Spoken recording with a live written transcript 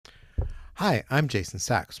Hi, I'm Jason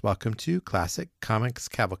Sachs. Welcome to Classic Comics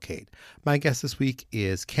Cavalcade. My guest this week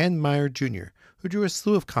is Ken Meyer Jr., who drew a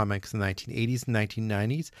slew of comics in the 1980s and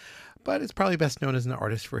 1990s, but is probably best known as an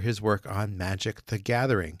artist for his work on Magic the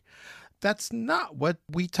Gathering. That's not what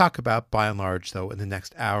we talk about by and large, though, in the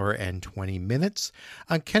next hour and 20 minutes.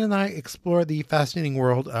 Ken and I explore the fascinating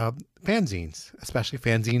world of fanzines, especially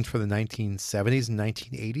fanzines from the 1970s and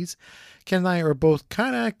 1980s. Ken and I are both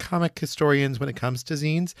kind of comic historians when it comes to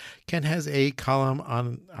zines. Ken has a column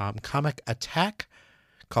on Comic Attack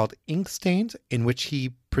called Ink Stains, in which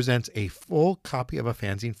he presents a full copy of a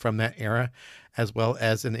fanzine from that era, as well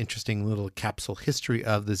as an interesting little capsule history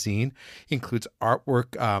of the zine. It includes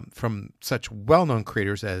artwork from such well-known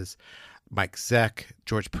creators as Mike Zeck,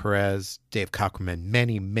 George Perez, Dave Cockrum,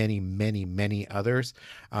 many others.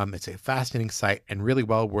 It's a fascinating site and really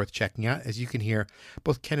well worth checking out. As you can hear,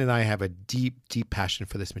 both Ken and I have a deep passion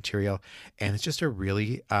for this material, and it's just a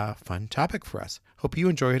really fun topic for us. Hope you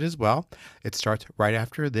enjoy it as well. It starts right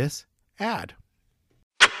after this ad.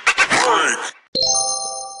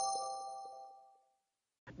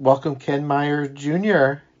 Welcome, Ken Meyer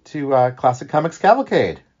Jr. to Classic Comics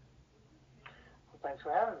Cavalcade. Thanks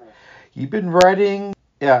for having me. You've been writing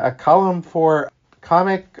a column for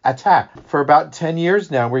Comic Attack for about 10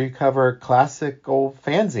 years now, where you cover classic old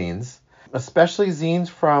fanzines, especially zines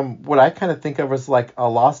from what I kind of think of as like a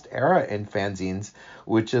lost era in fanzines,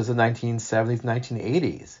 which is the 1970s,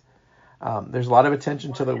 1980s. There's a lot of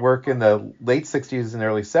attention to the work in the late 60s and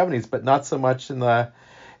early 70s, but not so much in the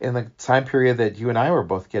time period that you and I were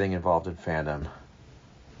both getting involved in fandom.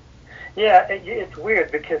 Yeah, it's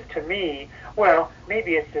weird because to me, well,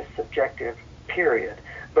 maybe it's this subjective period,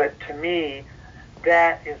 but to me,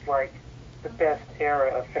 that is like the best era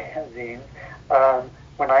of fanzines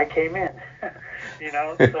when I came in,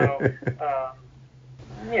 so,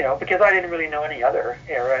 because I didn't really know any other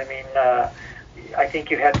era. I mean, I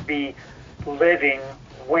think you had to be living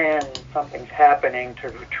when something's happening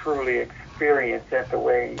to truly experience it the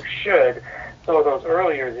way you should. So those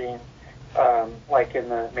earlier zines, like in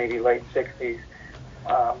the maybe late 60s,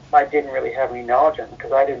 I didn't really have any knowledge on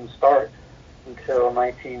because I didn't start until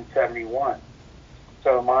 1971.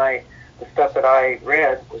 So the stuff that I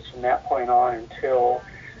read was from that point on until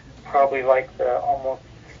probably like the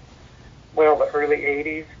early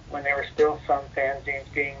 80s when there were still some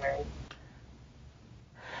fanzines being made.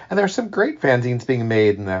 And there are some great fanzines being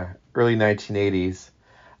made in the early 1980s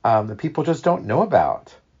that people just don't know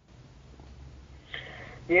about.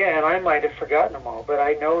 Yeah, and I might have forgotten them all, but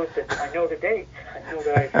I know the dates. I know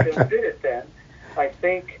that I still did it then. I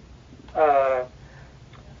think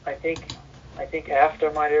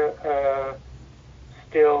AFTA might have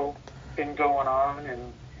still been going on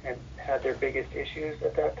and had their biggest issues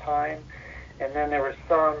at that time, and then there were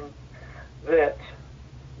some that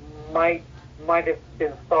might have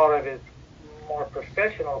been thought of as more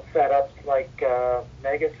professional setups, like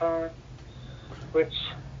Megaton, which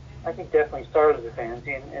I think definitely started as a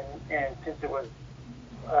fanzine, and since it was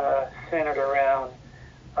centered around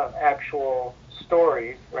actual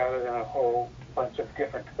stories rather than a whole bunch of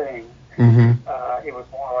different things, it was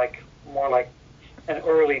more like an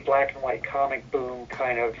early black and white comic boom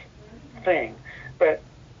kind of thing. But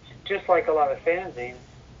just like a lot of fanzines,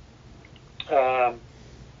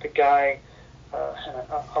 the guy,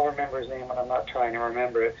 and I'll remember his name when I'm not trying to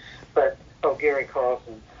remember it, but Gary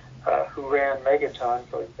Carlson, who ran Megaton,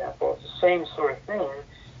 for example, it's the same sort of thing.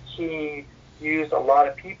 He used a lot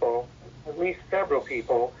of people, at least several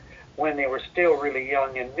people, when they were still really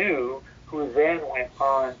young and new, who then went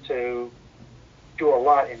on to do a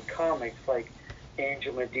lot in comics, like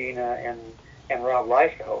Angel Medina and Rob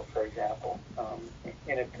Liefeld, for example.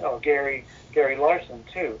 Gary Larson,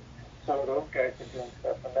 too. So those guys were doing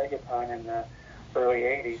stuff for Megaton in the early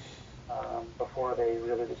 80s before they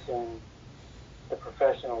really became the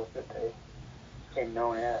professionals that they became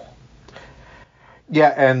known as.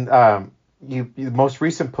 Yeah, and the most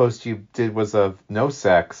recent post you did was of No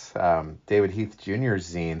Sex, David Heath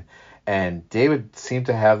Jr.'s zine, and David seemed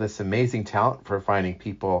to have this amazing talent for finding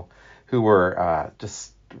people who were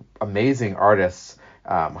just amazing artists.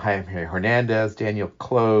 Jaime Hernandez, Daniel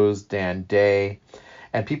Close, Dan Day,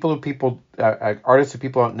 and artists who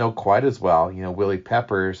people don't know quite as well. Willie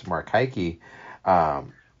Peppers, Mark Heike.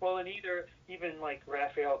 And even like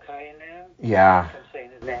Raphael Kayanan. Yeah. If I'm saying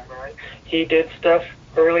his name right. He did stuff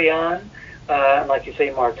early on. Like you say,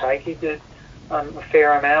 Mark Heike did a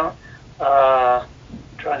fair amount.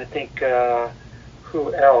 Trying to think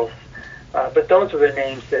who else. But those are the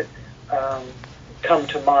names that come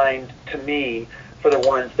to mind to me for the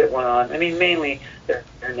ones that went on. I mean, mainly the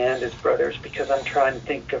Hernandez brothers, because I'm trying to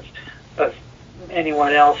think of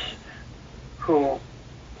anyone else who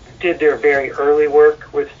did their very early work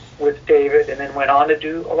with David and then went on to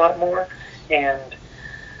do a lot more. And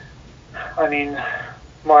I mean,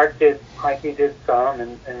 Mikey did some,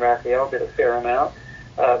 and Raphael did a fair amount,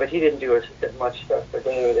 but he didn't do as much stuff for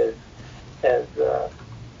David as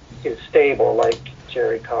his stable, like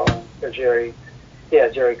Jerry Collins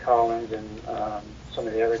and some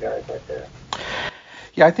of the other guys like that.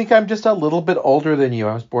 Yeah, I think I'm just a little bit older than you.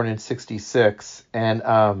 I was born in '66, and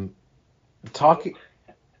talking.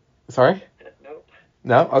 Sorry. Nope.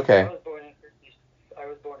 No. Okay. I was born in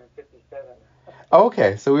 '57. Oh,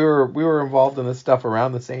 okay, so we were involved in this stuff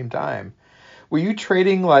around the same time. Were you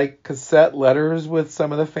trading like cassette letters with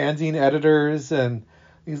some of the fanzine editors and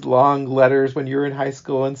these long letters when you were in high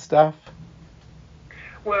school and stuff?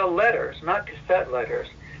 Well, letters, not cassette letters.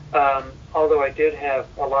 Although I did have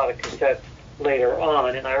a lot of cassettes later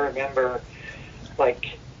on, and I remember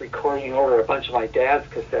like recording over a bunch of my dad's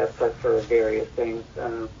cassettes for various things.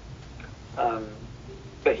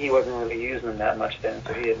 But he wasn't really using them that much then,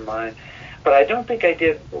 so he didn't mind. But I don't think I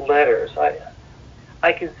did letters.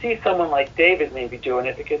 I can see someone like David maybe doing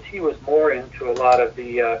it because he was more into a lot of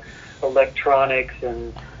the electronics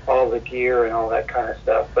and all the gear and all that kind of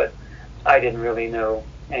stuff. But I didn't really know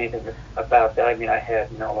anything about that. I mean, I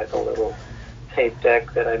had, like a little tape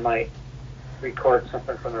deck that I might record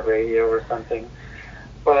something from the radio or something.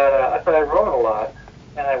 But I wrote a lot,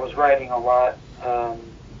 and I was writing a lot to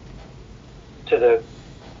the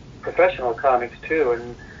professional comics too,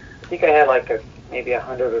 and I think I had like maybe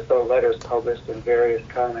 100 or so letters published in various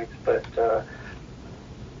comics, but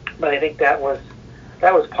I think that was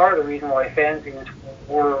part of the reason why fanzines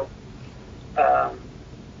were,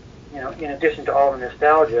 in addition to all the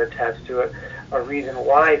nostalgia attached to it, a reason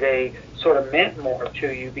why they sort of meant more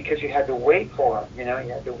to you, because you had to wait for them. You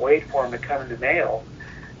had to wait for them to come in the mail,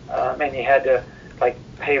 and you had to like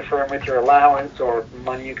pay for them with your allowance or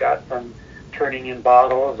money you got from turning in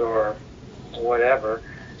bottles or whatever.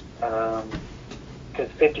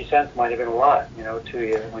 Because 50 cents might have been a lot, to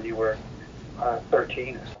you when you were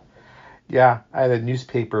 13 or something. Yeah, I had a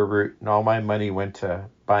newspaper route, and all my money went to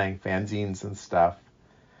buying fanzines and stuff.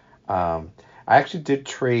 I actually did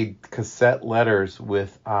trade cassette letters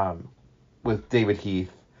with David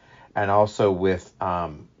Heath, and also with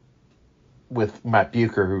Matt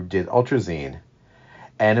Bucher, who did Ultrazine.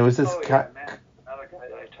 And it was this Matt, another guy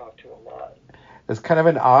that I talked to a lot. It's kind of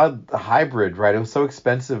an odd hybrid, right? It was so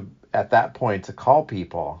expensive at that point to call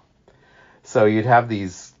people. So you'd have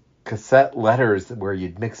these cassette letters where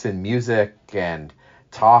you'd mix in music and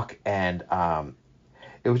talk, and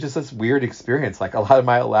it was just this weird experience. Like, a lot of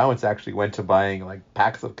my allowance actually went to buying like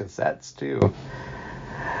packs of cassettes too.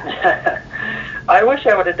 I wish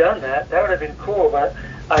I would have done that. That would have been cool, but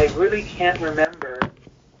I really can't remember.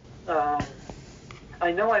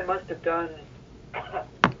 I know I must have done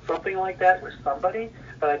something like that with somebody,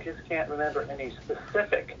 but I just can't remember any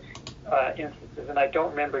specific instances, and I don't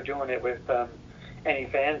remember doing it with any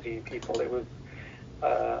fanzine people. It was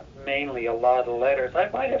mainly a lot of letters. I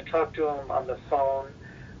might have talked to them on the phone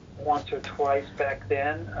once or twice back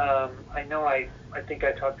then. I know I think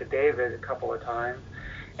I talked to David a couple of times,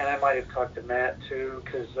 and I might have talked to Matt too,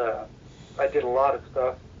 because I did a lot of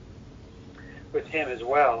stuff with him as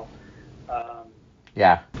well.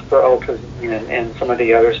 Yeah. For Ultrazine and some of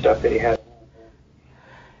the other stuff that he had.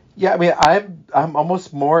 Yeah, I mean, I'm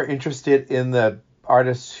almost more interested in the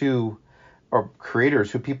artists or creators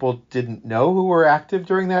who people didn't know who were active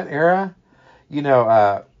during that era.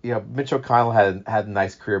 Mitch O'Connell had a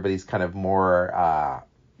nice career, but he's kind of more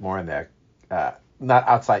in the not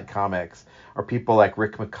outside comics, or people like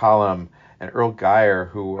Rick McCallum and Earl Geyer,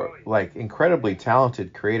 who were like incredibly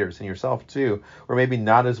talented creators, and yourself too, or maybe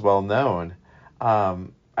not as well known.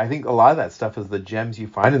 I think a lot of that stuff is the gems you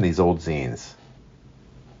find in these old zines.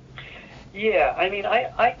 Yeah, I mean,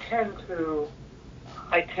 I tend to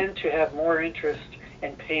have more interest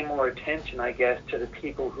and pay more attention, I guess, to the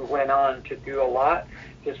people who went on to do a lot,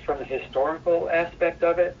 just from the historical aspect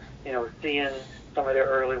of it, seeing some of their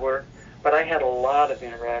early work. But I had a lot of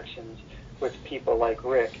interactions with people like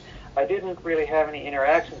Rick. I didn't really have any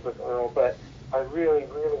interactions with Earl, but I really,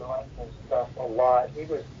 really liked his stuff a lot.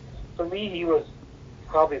 For me, he was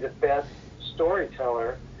probably the best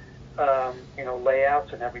storyteller,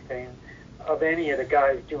 layouts and everything, of any of the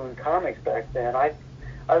guys doing comics back then. I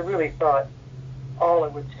really thought all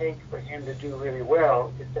it would take for him to do really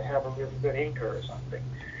well is to have a really good inker or something,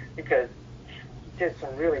 because he did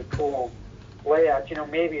some really cool layouts.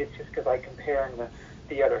 Maybe it's just because I compare him to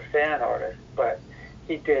the other fan artists, but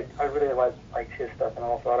he did. I really liked his stuff, and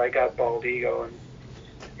also I got Bald Ego and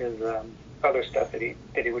his other stuff that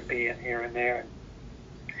he would be in here and there.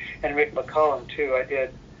 and Rick McCollum too. I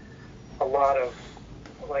did a lot of,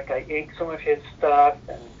 like, I inked some of his stuff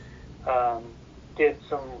and did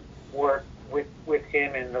some work with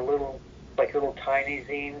him in the little tiny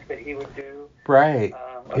zines that he would do. Right.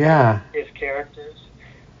 Of Yeah. his characters.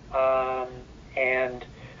 And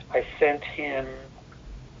I sent him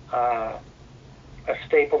a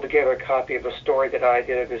stapled together copy of a story that I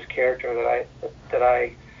did of his character that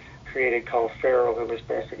I created called Feral, who was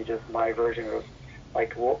basically just my version of,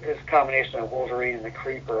 like, his combination of Wolverine and the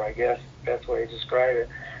Creeper, I guess that's the way to describe it.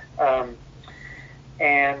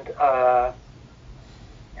 And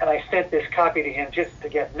I sent this copy to him just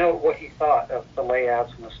to note what he thought of the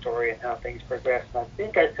layouts and the story and how things progressed. And I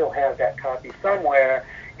think I still have that copy somewhere,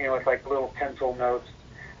 with like little pencil notes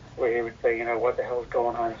where he would say, what the hell's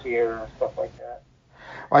going on here and stuff like that.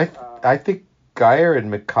 I think Geyer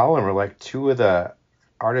and McCollum are like two of the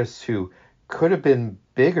artists who could have been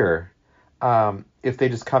bigger if they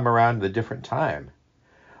just come around at a different time.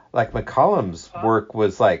 Like McCollum's work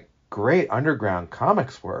was like great underground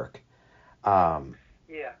comics work.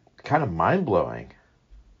 Yeah. Kind of mind-blowing.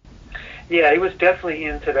 Yeah, he was definitely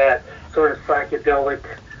into that sort of psychedelic,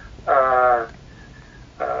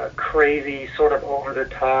 crazy, sort of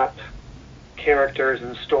over-the-top characters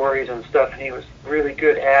and stories and stuff, and he was really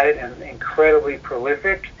good at it and incredibly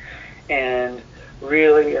prolific and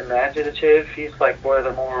really imaginative. He's like one of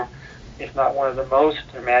the more, if not one of the most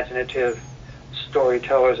imaginative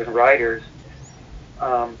storytellers and writers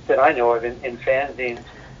that I know of in fanzines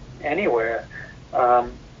anywhere.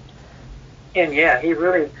 And yeah, he's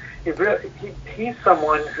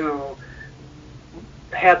someone who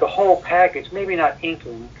had the whole package, maybe not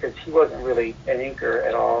inking, because he wasn't really an inker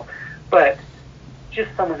at all, but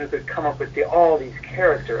just someone who could come up with all these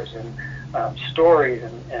characters and stories,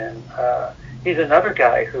 and he's another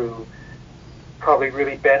guy who probably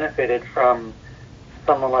really benefited from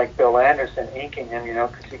someone like Bill Anderson inking him,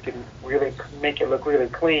 because he can really make it look really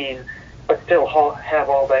clean, but still have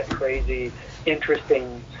all that crazy,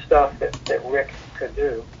 interesting stuff that Rick could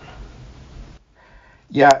do.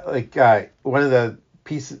 Yeah, like one of the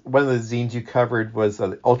zines you covered was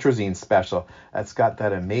the Ultrazine special. That's got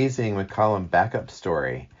that amazing McCollum backup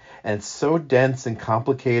story, and it's so dense and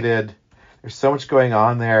complicated. There's so much going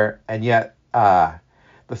on there, and yet the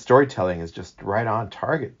storytelling is just right on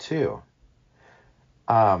target too.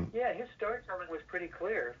 Yeah, his storytelling was pretty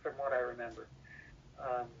clear from what I remember.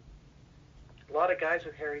 A lot of guys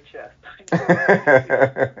with hairy chests.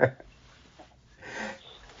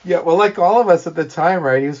 Yeah, well, like all of us at the time,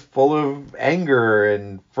 right? He was full of anger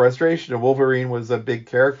and frustration, and Wolverine was a big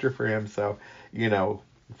character for him. So,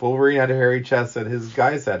 Wolverine had a hairy chest, and his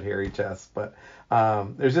guys had hairy chests. But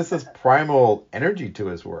there's just this primal energy to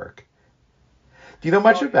his work. Do you know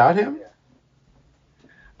much about him?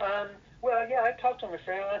 Yeah. Well, yeah, I've talked to him a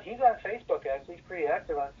fair amount. He's on Facebook, actually. He's pretty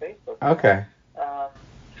active on Facebook. Okay.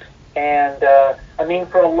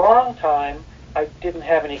 For a long time, I didn't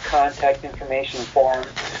have any contact information for him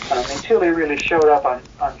until he really showed up on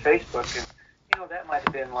Facebook. And, that might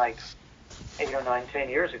have been like 8 or 9, 10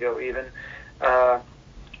 years ago even,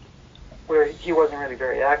 where he wasn't really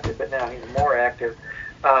very active, but now he's more active.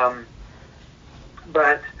 But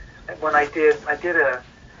when I did an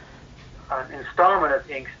installment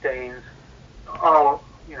of Ink Stains, all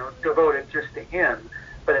devoted just to him.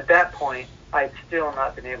 But at that point, I'd still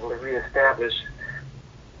not been able to reestablish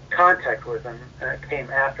contact with him, and it came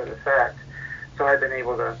after the fact. So I've been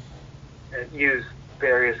able to use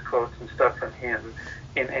various quotes and stuff from him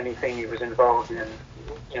in anything he was involved in.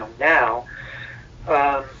 Now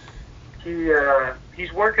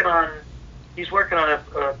he's working on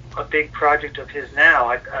a big project of his now.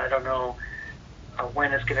 I don't know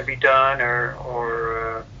when it's going to be done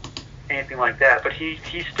or anything like that, but he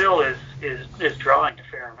still is drawing a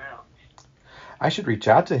fair amount. I should reach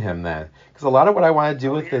out to him then, because a lot of what I want to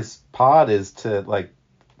do with this pod is to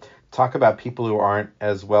talk about people who aren't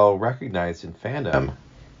as well recognized in fandom.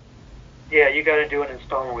 Yeah, you got to do an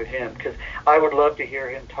installment with him, because I would love to hear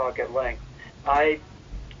him talk at length. I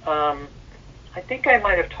think I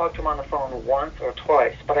might have talked to him on the phone once or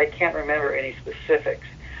twice, but I can't remember any specifics.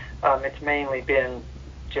 It's mainly been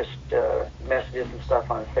just messages and stuff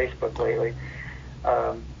on Facebook lately.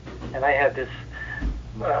 And I have this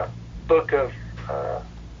book of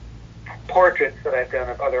portraits that I've done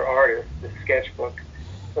of other artists, this sketchbook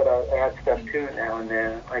that I add stuff to now and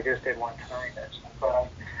then. I just did one tonight, actually. But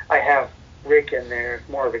I have Rick in there. It's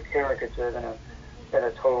more of a caricature than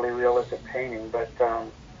a totally realistic painting. But that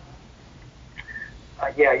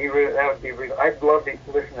would be real. I'd love to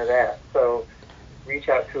listen to that. So reach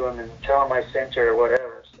out to him and tell him I sent you or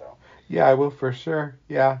whatever. So yeah, I will for sure.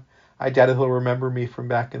 Yeah, I doubt he'll remember me from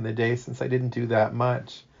back in the day since I didn't do that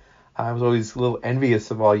much. I was always a little envious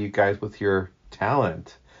of all you guys with your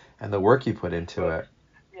talent and the work you put into Well, it.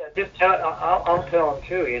 yeah, just tell. I'll tell him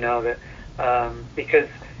too. That because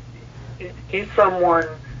he's someone.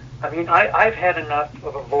 I mean, I've had enough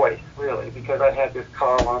of a voice really because I had this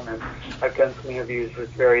column and I've done some interviews with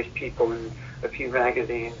various people in a few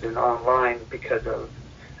magazines and online because of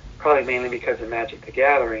probably mainly because of Magic the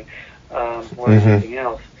Gathering more than anything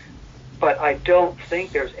else. But I don't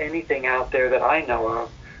think there's anything out there that I know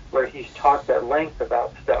of where he's talked at length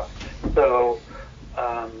about stuff. So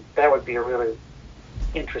that would be a really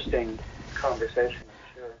interesting conversation,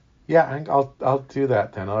 I'm sure. Yeah, I'll do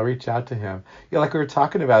that then. I'll reach out to him. Yeah, like we were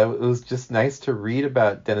talking about, it was just nice to read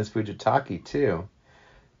about Dennis Fujitaki too,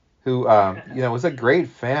 who was a great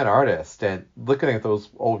fan artist. And looking at those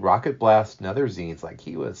old Rocket Blast and other zines, like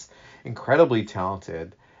he was incredibly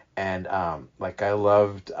talented. And like I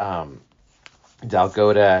loved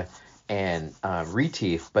Dalgota and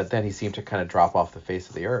Retief, but then he seemed to kind of drop off the face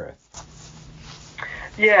of the earth.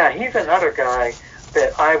 Yeah, he's another guy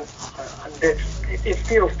that that it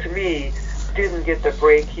feels to me didn't get the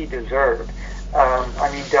break he deserved. I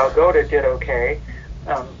mean, Dalgota did okay.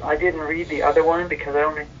 I didn't read the other one because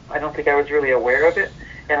I don't think I was really aware of it,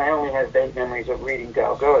 and I only have vague memories of reading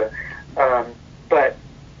Dalgota. But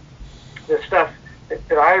the stuff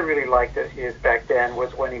that I really liked of his back then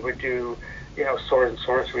was when he would do, sword and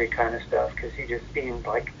sorcery kind of stuff, because he just seemed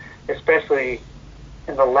like, especially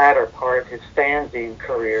in the latter part of his fanzine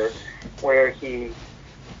career, where he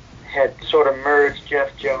had sort of merged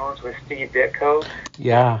Jeff Jones with Steve Ditko.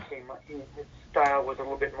 Yeah. His style was a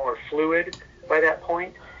little bit more fluid by that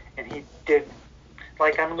point, and he did,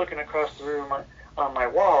 like I'm looking across the room on my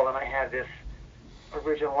wall, and I have this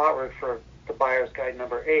original artwork for The Buyer's Guide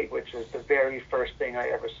number 8, which was the very first thing I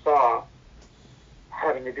ever saw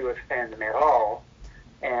having to do with fandom at all,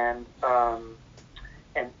 and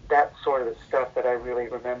that's sort of the stuff that I really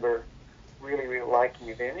remember really, really liking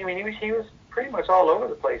it in. I mean, he was pretty much all over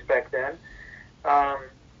the place back then,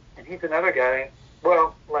 and he's another guy,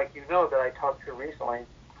 well, like that I talked to recently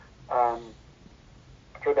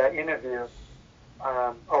for that interview,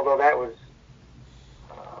 although that was,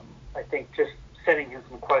 I think, just sending him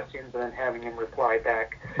some questions and then having him reply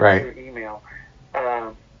back through email.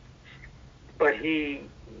 But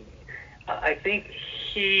I think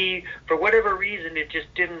for whatever reason, it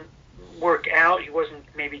just didn't work out. He wasn't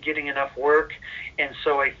maybe getting enough work, and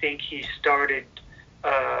so I think he started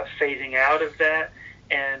phasing out of that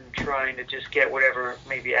and trying to just get whatever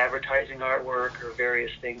maybe advertising artwork or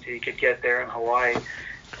various things he could get there in Hawaii,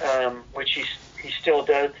 which he still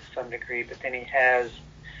does to some degree. But then he has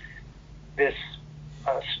this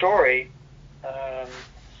story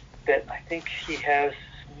that I think he has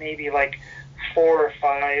maybe like 4 or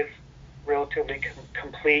 5 relatively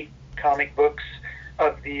complete comic books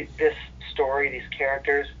of this story, these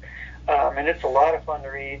characters, and it's a lot of fun to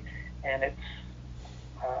read. And it's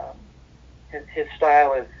his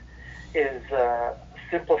style is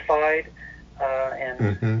simplified,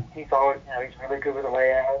 and he's always he's really good with the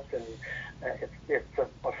layouts, and it's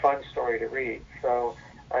a fun story to read. So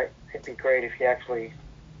it'd be great if he actually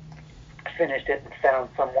finished it and found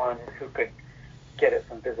someone who could get it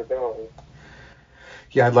some visibility.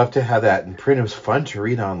 Yeah, I'd love to have that in print. It was fun to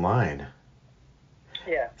read online.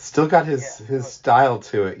 Yeah. Still got his style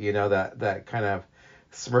to it, that kind of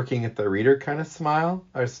smirking at the reader kind of smile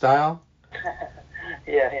or style.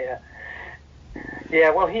 Yeah.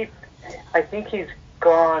 Well, I think he's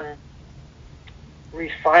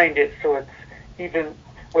refined it so it's even.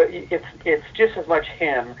 Well, it's just as much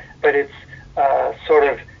him, but it's sort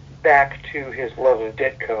of back to his love of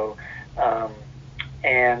Ditko,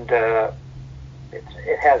 and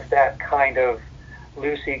it has that kind of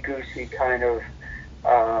loosey-goosey kind of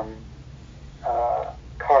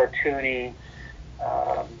cartoony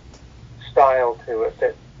style to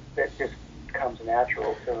it that just comes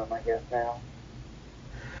natural to him, I guess, now.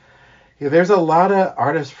 Yeah, there's a lot of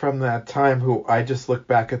artists from that time who I just look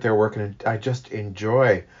back at their work and I just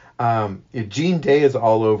enjoy. Gene Day is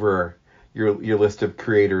all over your list of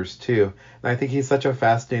creators too, and I think he's such a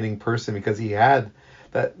fascinating person because he had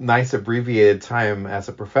that nice abbreviated time as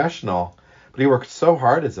a professional, but he worked so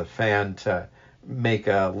hard as a fan to make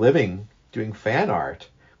a living doing fan art,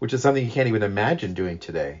 which is something you can't even imagine doing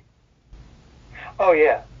today. Oh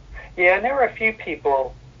yeah, and there are a few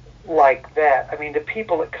people like that. I mean, the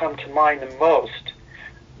people that come to mind the most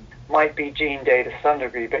might be Gene Day to some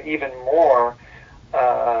degree, but even more,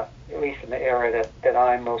 at least in the era that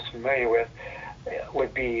I'm most familiar with,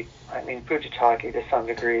 would be, Fujitaki to some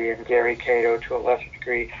degree and Gary Kato to a lesser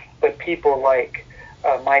degree, but people like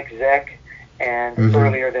Mike Zeck, and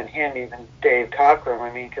earlier than him, even Dave Cockrum.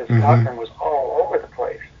 I mean, because Cockrum was all over the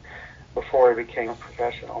place before he became a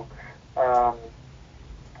professional. I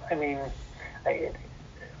mean,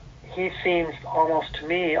 he seems almost to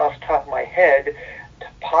me, off the top of my head, to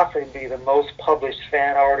possibly be the most published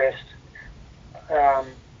fan artist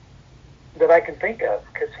that I can think of,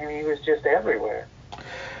 because he was just everywhere.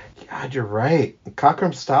 God, you're right.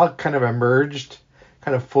 Cockrum's style kind of emerged,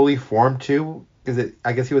 kind of fully formed too.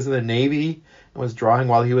 I guess he was in the Navy and was drawing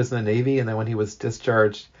while he was in the Navy, and then when he was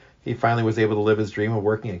discharged, he finally was able to live his dream of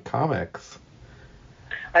working in comics.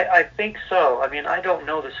 I think so. I mean, I don't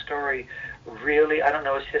know the story really. I don't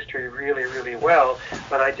know his history really, really well,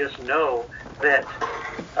 but I just know that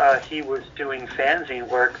he was doing fanzine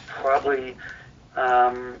work probably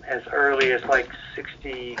as early as like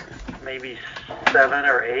 60, maybe 7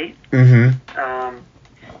 or 8. And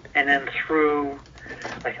then through,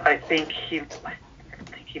 I think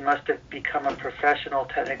he must have become a professional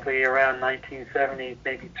technically around 1970,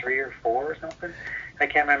 maybe 3 or 4 or something. I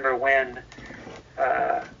can't remember when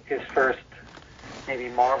his first maybe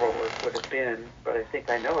Marvel would have been, but I think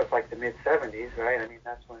I know it's like the mid 70s, right? I mean,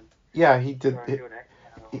 that's when. Yeah, he did.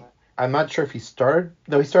 I'm not sure if he started.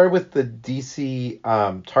 No, he started with the DC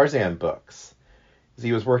Tarzan books.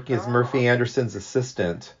 He was working as Murphy Anderson's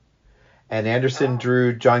assistant, and Anderson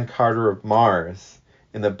drew John Carter of Mars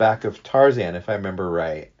in the back of Tarzan, if I remember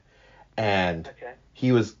right. And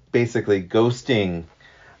he was basically ghosting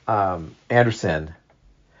Anderson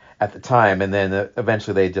at the time, and then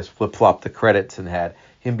eventually they just flip-flopped the credits and had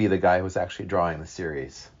him be the guy who was actually drawing the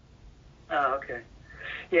series. Oh, okay.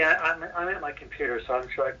 Yeah, I'm at my computer, so I'm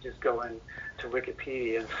sure I can just go into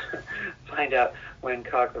Wikipedia and find out when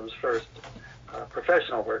Cockrum's first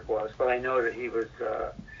professional work was. But I know that he was,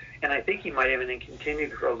 and I think he might even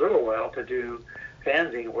continued for a little while to do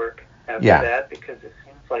fanzine work after that, because it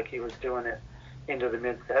seems like he was doing it into the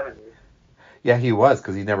mid-70s. Yeah, he was,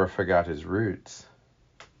 because he never forgot his roots.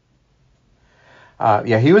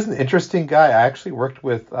 He was an interesting guy. I actually worked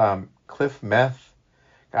with Cliff Meth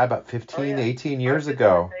about 18 years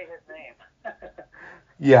ago. Say his name.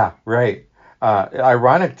 Yeah, right.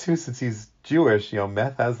 Ironic, too, since he's Jewish.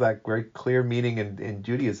 Meth has that very clear meaning in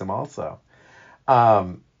Judaism also.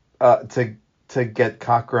 To get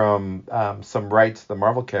Cockrum some rights to the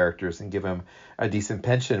Marvel characters and give him a decent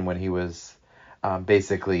pension when he was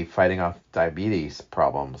basically fighting off diabetes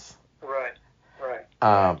problems.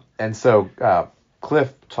 Right. And so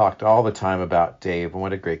Cliff talked all the time about Dave and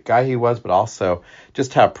what a great guy he was, but also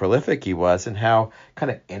just how prolific he was and how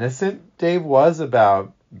kind of innocent Dave was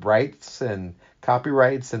about rights and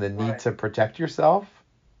copyrights and the need to protect yourself.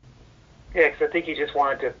 Yeah, because I think he just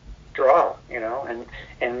wanted to draw,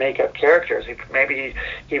 and make up characters. Maybe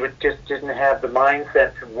he would just didn't have the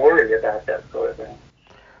mindset to worry about that sort of thing.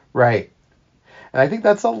 Right. And I think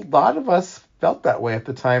that's a lot of us felt that way at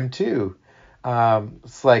the time too.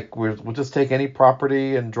 It's like we'll just take any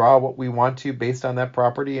property and draw what we want to based on that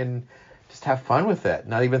property and just have fun with it.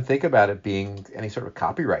 Not even think about it being any sort of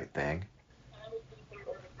copyright thing.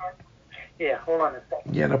 Yeah, hold on a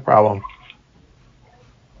second. Yeah, no problem.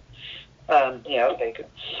 Okay, good.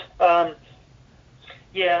 I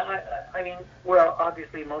mean, well,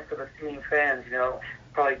 obviously most of us being fans,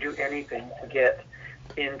 probably do anything to get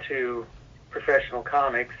into professional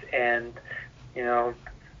comics, and,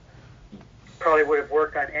 probably would have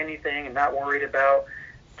worked on anything and not worried about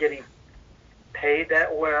getting paid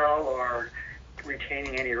that well or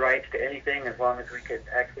retaining any rights to anything, as long as we could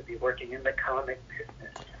actually be working in the comic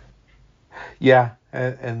business. Yeah,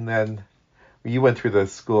 and then you went through the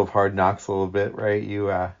School of Hard Knocks a little bit, right? You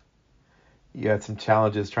had some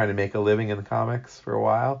challenges trying to make a living in the comics for a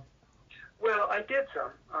while. Well, I did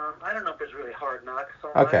some. I don't know if it's really hard knocks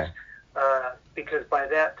so much. Because by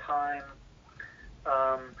that time,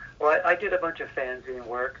 I did a bunch of fanzine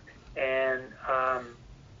work, and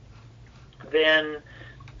then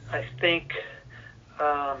I think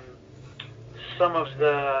some of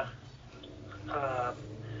the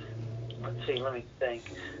let me think.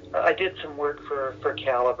 I did some work for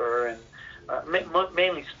Caliber and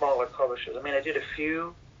mainly smaller publishers. I mean, I did a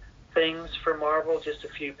few things for Marvel, just a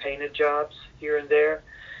few painted jobs here and there.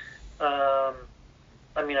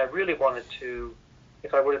 I mean, I really wanted to,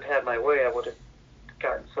 if I would have had my way, I would have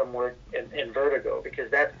gotten some work in Vertigo,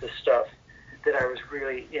 because that's the stuff that I was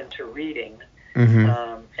really into reading. And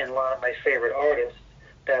a lot of my favorite artists,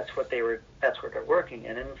 that's what they're working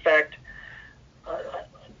in. And in fact,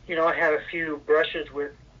 I had a few brushes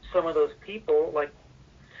with some of those people. Like,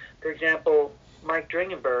 for example, Mike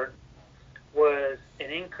Dringenberg was an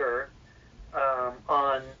inker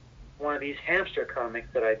on one of these hamster comics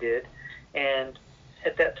that I did, and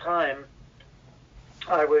at that time,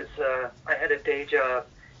 I had a day job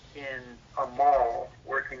in a mall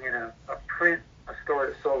working in a store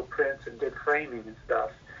that sold prints and did framing and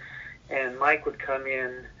stuff. And Mike would come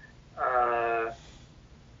in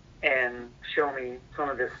and show me some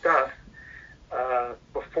of this stuff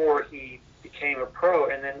before he became a pro.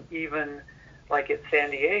 And then even like at San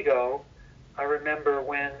Diego, I remember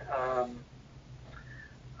when I'm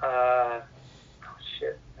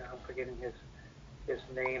forgetting his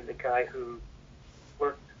name, the guy who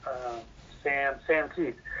worked, Sam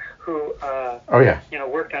Keith, who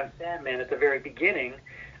worked on Sandman at the very beginning.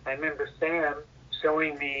 I remember Sam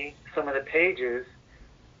showing me some of the pages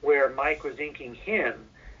where Mike was inking him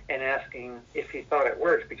and asking if he thought it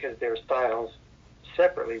worked, because their styles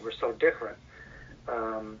separately were so different.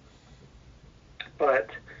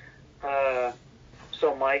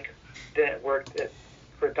 So Mike then worked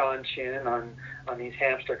for Don Shin on these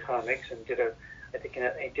hamster comics, and he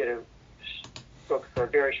did a book for a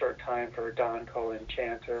very short time for Don called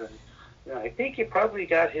Enchanter. And I think he probably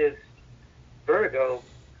got his Vertigo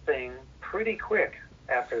thing pretty quick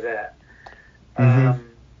after that. Mm-hmm.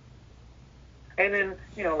 And then,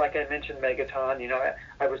 like I mentioned, Megaton,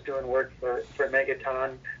 I was doing work for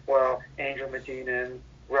Megaton while Angel Medina and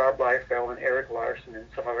Rob Liefeld and Eric Larson and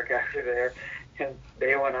some other guys were there, and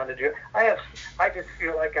they went on to do. I just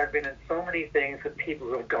feel like I've been in so many things with people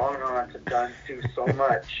who have gone on to do so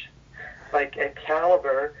much. Like at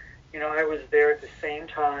Caliber, I was there at the same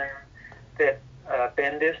time that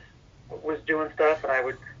Bendis was doing stuff, and I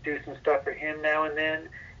would do some stuff for him now and then.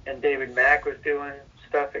 And David Mack was doing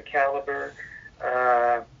stuff at Caliber.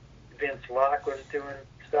 Vince Locke was doing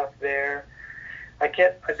stuff there. I've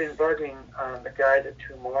been bugging the guys at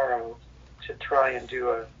Tomorrow to try and do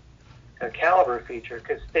a Caliber feature,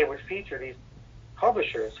 because they would feature these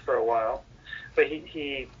publishers for a while, but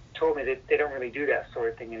he told me that they don't really do that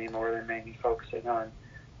sort of thing anymore. They're mainly focusing on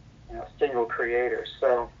single creators.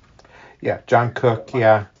 So yeah, John Cook,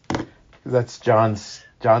 yeah, that's John's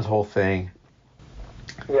whole thing.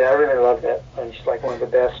 Yeah, I really love that. It's like one of the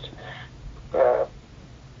best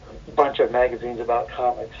bunch of magazines about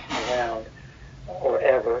comics around or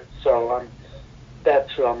ever. So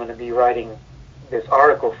that's who I'm going to be writing this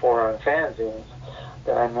article for on fanzines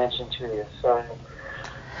that I mentioned to you. So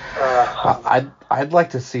I'd like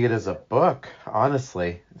to see it as a book,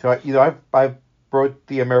 honestly. So I wrote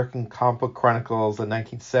the American Comic Book Chronicles in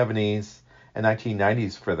 1970s and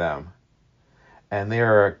 1990s for them, and they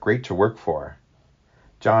are great to work for.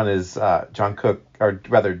 John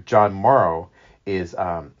Morrow is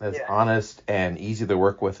as honest and easy to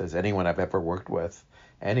work with as anyone I've ever worked with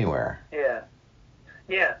anywhere. Yeah.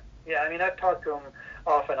 I mean, I've talked to him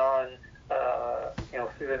off and on,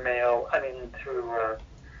 through the mail. I mean, through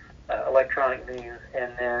electronic means,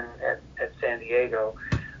 and then at San Diego.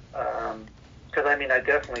 Because I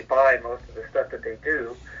definitely buy most of the stuff that they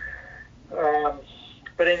do.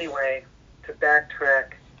 But anyway, to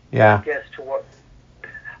backtrack, I guess to what.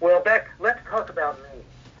 Well, let's talk about me.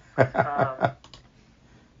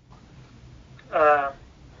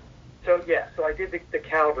 So I did the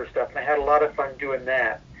Caliber stuff, and I had a lot of fun doing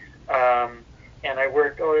that. And I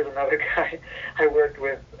worked. Oh, there's another guy. I worked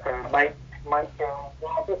with Mike. I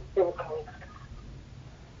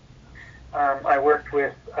worked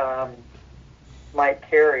with Mike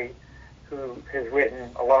Carey, who has written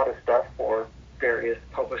a lot of stuff for various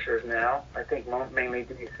publishers now. I think mainly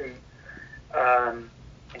DC.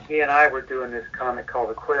 And he and I were doing this comic called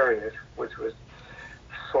Aquarius, which was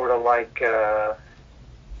sort of like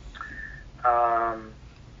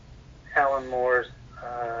Alan Moore's,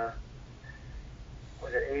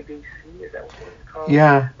 was it ABC? Is that what it was called?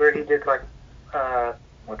 Yeah. Where he did what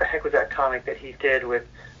the heck was that comic that he did with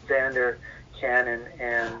Xander Cannon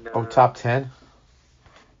and... Top 10?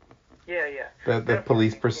 Yeah. The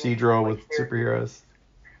police procedural with superheroes.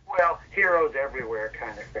 Well, heroes everywhere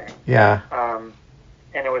kind of thing. Yeah.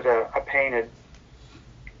 And it was a painted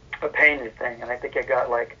thing, and I think it got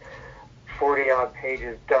like 40 odd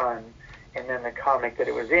pages done, and then the comic that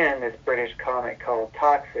it was in, this British comic called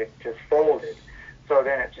Toxic, just folded. So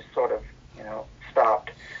then it just sort of,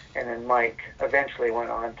 stopped, and then Mike eventually went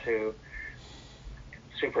on to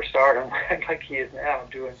superstardom, like he is now,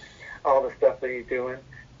 doing all the stuff that he's doing.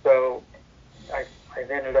 So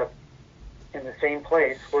I've ended up in the same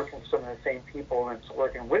place, working with some of the same people, and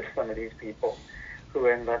working with some of these people who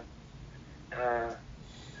end up,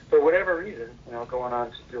 for whatever reason, going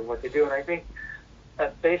on to do what they do. And I think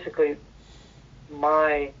basically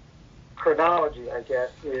my chronology, I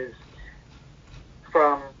guess, is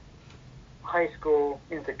from high school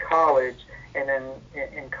into college, and then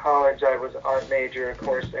in college I was art major, of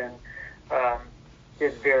course, and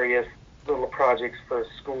did various little projects for a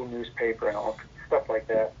school newspaper and all stuff like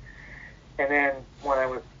that. And then when I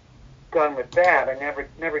was done with that, I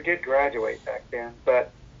never did graduate back then, but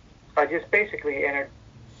I just basically entered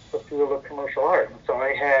the field of commercial art. And so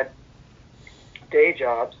I had day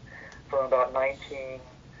jobs from about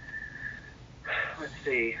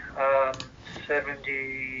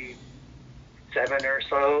 77 or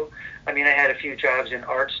so. I mean, I had a few jobs in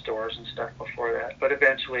art stores and stuff before that, but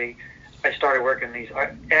eventually I started working these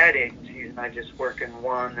ad agencies, and I just worked in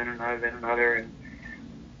one, then another, and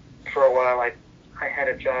for a while I had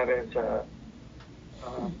a job as a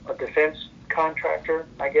defense contractor,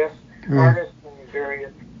 I guess, artist in these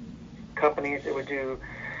various companies that would do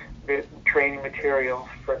training material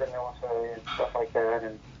for the military and stuff like that,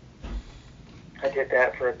 and I did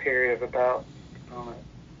that for a period of about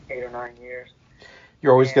 8 or 9 years.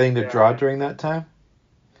 You're always getting to draw during that time?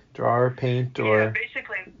 Draw or paint or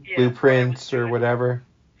blueprints or whatever?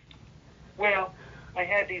 Well, I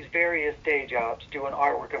had these various day jobs doing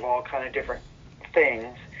artwork of all kind of different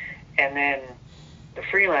things, and then the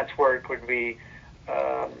freelance work would be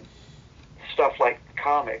stuff like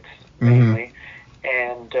comics mainly,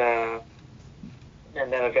 and then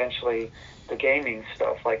eventually the gaming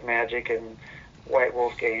stuff like Magic and White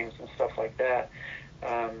Wolf games and stuff like that.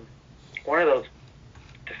 One of those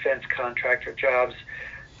defense contractor jobs,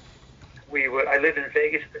 I lived in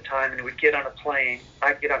Vegas at the time, and we'd get on a plane.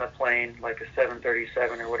 I'd get on a plane, like a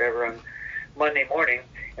 737 or whatever, on Monday morning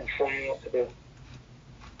and fly out to this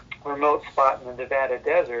remote spot in the Nevada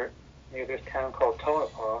desert near this town called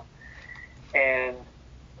Tonopah. And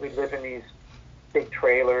we'd live in these big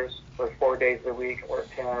trailers for 4 days a week, work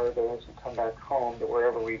 10-hour days, and come back home to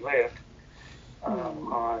wherever we lived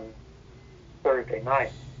on Thursday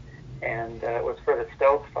night. And it was for the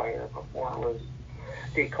stealth fighter before it was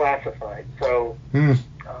declassified. So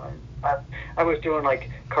I was doing like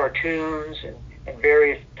cartoons and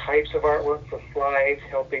various types of artwork for flights,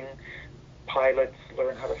 helping pilots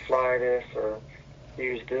learn how to fly this or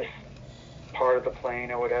use this part of the plane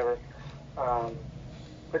or whatever,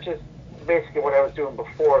 which is basically what I was doing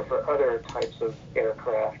before for other types of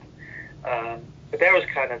aircraft. But that was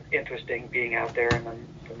kind of interesting, being out there in the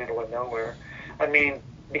middle of nowhere. I mean,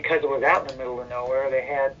 because it was out in the middle of nowhere,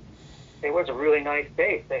 it was a really nice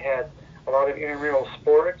base. They had a lot of intramural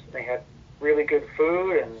sports, and they had really good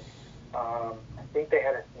food, and I think they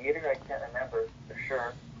had a theater. I can't remember for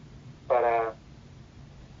sure. But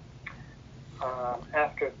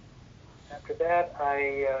after that,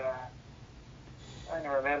 I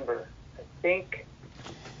don't remember. I think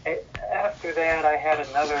after that, I had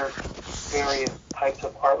another various types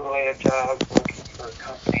of art-related jobs working for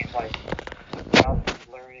companies like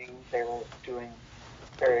Learning. They were doing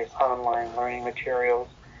various online learning materials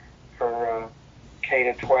for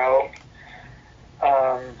K-12.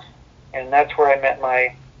 And that's where I met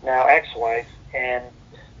my now ex-wife. And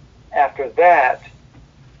after that,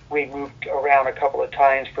 we moved around a couple of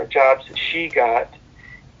times for jobs that she got.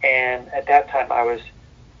 And at that time, I was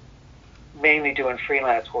mainly doing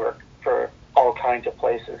freelance work for all kinds of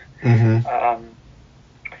places,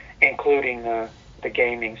 including the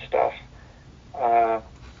gaming stuff.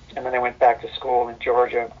 And then I went back to school in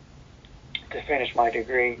Georgia to finish my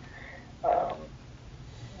degree,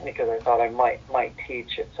 because I thought I might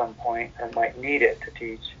teach at some point, or might need it to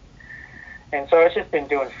teach. And so I've just been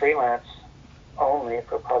doing freelance only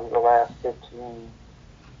for probably the last 15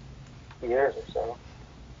 years or so.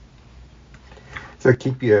 So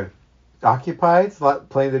keep you occupied? It's a lot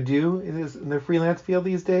plenty to do in the freelance field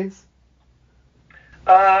these days?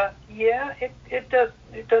 Yeah, it does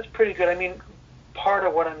pretty good. I mean, part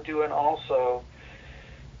of what I'm doing also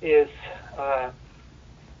is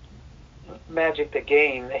Magic the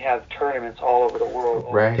Game. They have tournaments all over the world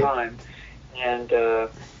all the time, and the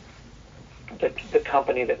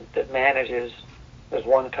company that manages, there's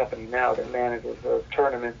one company now that manages those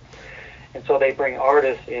tournaments, and so they bring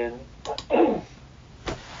artists in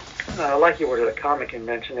like you would at a comic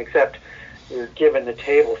convention, except you're given the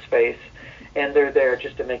table space, and they're there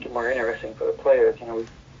just to make it more interesting for the players. You know, we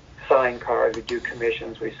sign cards, we do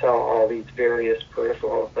commissions, we sell all these various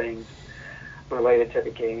peripheral things related to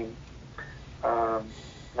the game.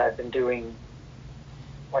 And I've been doing,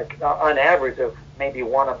 like, on average of maybe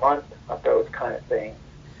one a month of those kind of things.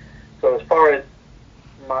 So as far as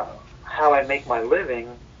how I make my living,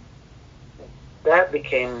 that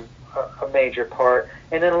became a major part.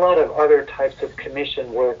 And then a lot of other types of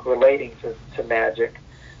commission work relating to Magic.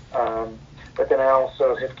 But then I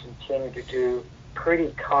also have continued to do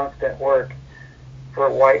pretty constant work for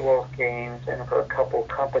White Wolf Games and for a couple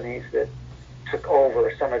companies that took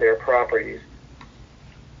over some of their properties.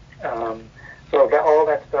 So all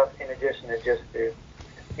that stuff, in addition to just the,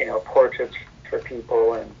 portraits for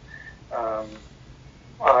people and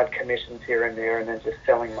odd commissions here and there, and then just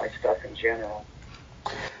selling my stuff in general.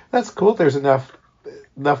 That's cool. There's enough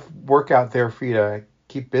work out there for you to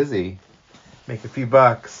keep busy, make a few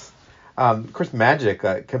bucks. Of course, Magic,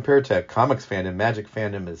 compared to comics fandom, Magic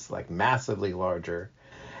fandom is like massively larger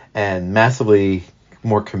and massively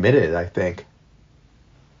more committed, I think.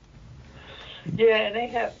 Yeah, and they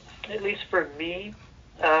have, at least for me,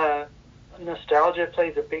 nostalgia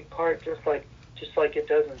plays a big part, just like it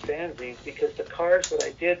does in fanzines, because the cards that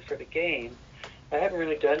I did for the game, I haven't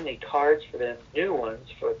really done any cards for them, new ones,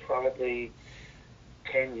 for probably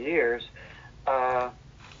 10 years.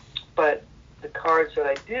 But the cards that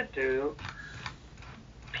I did do,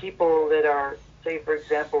 people that are, say for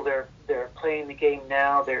example, they're playing the game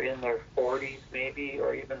now, they're in their 40s maybe,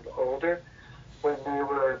 or even older, when they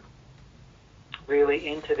were really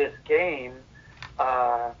into this game.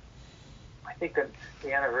 I think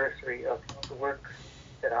the anniversary of the work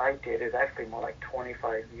that I did is actually more like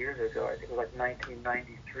 25 years ago. I think it was like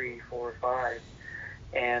 1993, 4 or 5.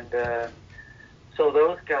 And so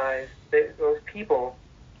those guys, those people,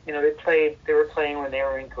 they were playing when they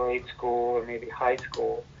were in grade school or maybe high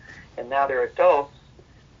school, and now they're adults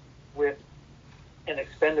with an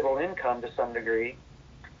expendable income to some degree.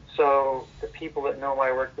 So the people that know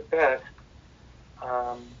my work the best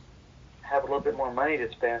have a little bit more money to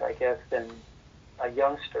spend, I guess, than a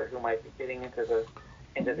youngster who might be getting into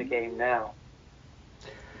the game now.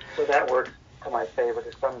 So that works to my favor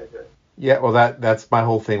to some degree. Yeah, well, that's my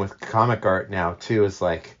whole thing with comic art now too. Is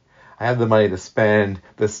like I have the money to spend.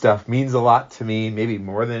 This stuff means a lot to me, maybe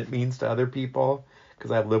more than it means to other people,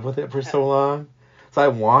 because I've lived with it for so long. So I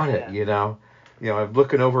want it, I'm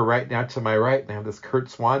looking over right now to my right, and I have this Kurt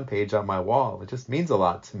Swan page on my wall. It just means a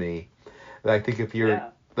lot to me. That I think if you're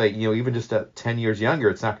even just 10 years younger,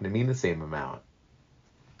 it's not going to mean the same amount.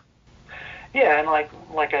 Yeah, and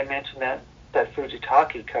like I mentioned that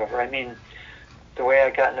Fujitake cover. I mean, the way I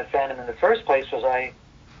got into fandom in the first place was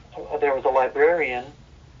there was a librarian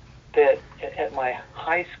that at my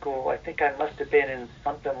high school, I think I must have been in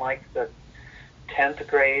something like the 10th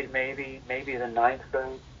grade, maybe the 9th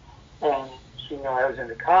grade, and she knew I was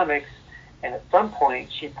into comics, and at some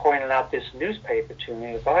point she pointed out this newspaper to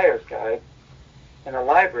me, a buyer's guide, in the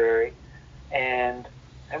library, and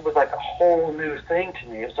it was like a whole new thing to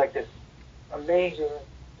me. It was like this amazing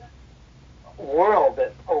world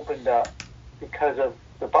that opened up because of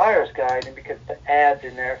the buyer's guide and because the ads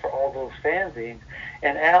in there for all those fanzines.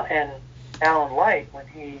 And Alan Light, when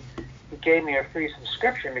he gave me a free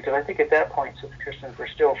subscription, because I think at that point subscriptions were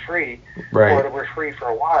still free, right, or they were free for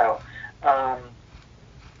a while.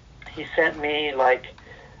 He sent me like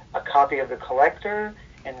a copy of The Collector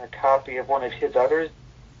and a copy of one of his other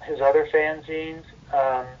fanzines.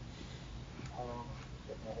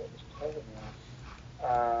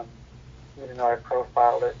 Even though I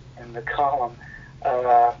profiled it in the column,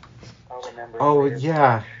 I'll remember. Oh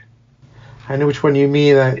yeah, I know which one you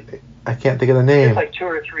mean. I can't think of the name. It's like 2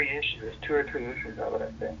 or 3 issues. 2 or 3 issues of it,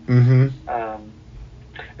 I think. Mm-hmm.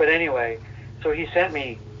 But anyway, so he sent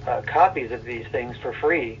me copies of these things for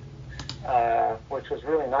free, which was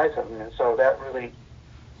really nice of him. And so that really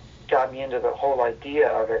got me into the whole idea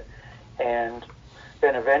of it. And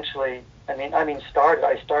then eventually,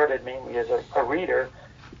 I started mainly as a reader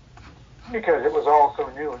because it was all so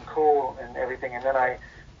new and cool and everything. And then I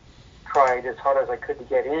tried as hard as I could to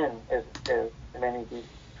get in as many of these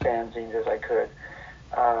fanzines as I could.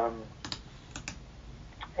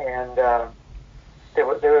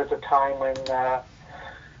 There was a time when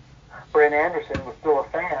Brent Anderson was still a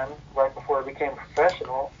fan, right before he became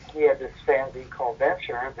professional. He had this fanzine called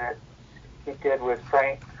Venture that he did with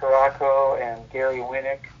Frank Caraco and Gary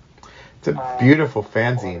Winnick. It's a beautiful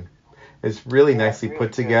fanzine. It's really nicely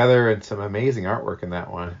put together and some amazing artwork in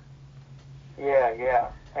that one. Yeah.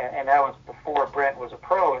 And that was before Brent was a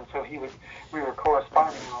pro, and so we were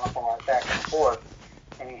corresponding an awful lot back and forth.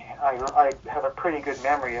 And I have a pretty good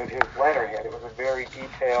memory of his letterhead. It was a very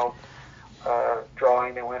detailed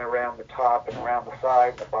drawing that went around the top and around the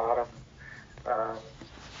side and the bottom.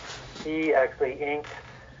 He actually inked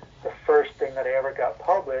the first thing that I ever got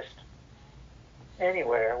published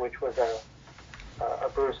anywhere, which was a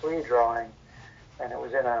Bruce Lee drawing, and it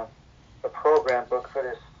was in a program book for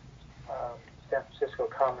this San Francisco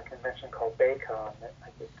comic convention called Baycon that I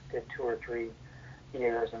did 2 or 3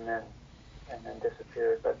 years and then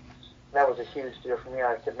disappeared. But that was a huge deal for me.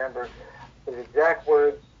 I can remember his exact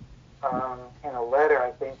words in a letter,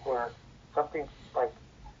 I think, were something like,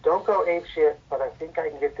 "Don't go apeshit, but I think I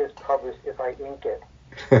can get this published if I ink it."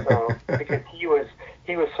 So because he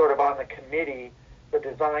he was sort of on the committee, the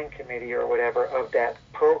design committee or whatever of that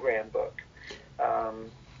program book.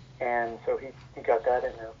 And so he got that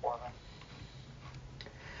in there for me.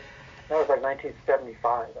 That was like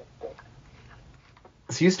 1975, I think.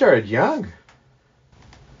 So you started young.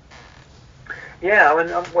 Yeah,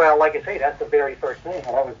 well, like I say, that's the very first thing.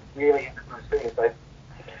 I was really into Mercedes. I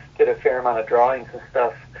did a fair amount of drawings and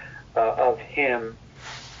stuff of him.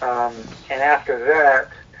 And after that,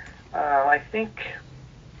 I think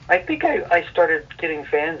I started getting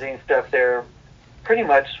fanzine stuff there pretty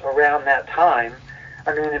much around that time.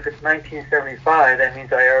 I mean, if it's 1975, that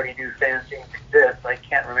means I already knew fanzines exist. I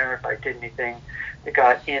can't remember if I did anything that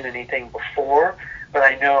got in anything before, but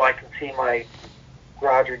I know I can see my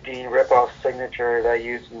Roger Dean ripoff signature that I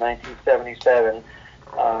used in 1977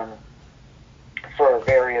 for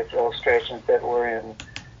various illustrations that were in,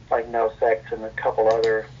 like No Sex and a couple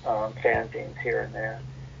other fanzines here and there.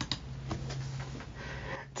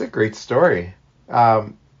 It's a great story.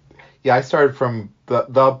 Yeah, I started from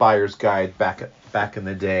the Buyer's Guide back in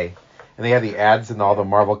the day, and they had the ads in all the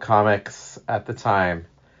Marvel comics at the time.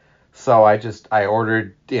 So I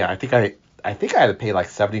ordered. Yeah, I think I had to pay like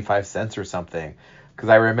 75 cents or something, because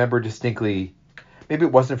I remember distinctly. Maybe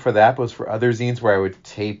it wasn't for that, but it was for other zines where I would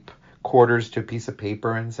tape quarters to a piece of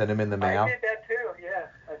paper and send them in the mail. I did that too. Yeah,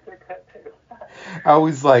 I did that too. I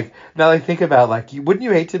was like, now I think about, like, wouldn't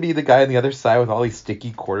you hate to be the guy on the other side with all these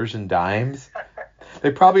sticky quarters and dimes? They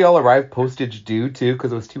probably all arrived postage due too,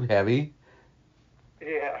 because it was too heavy.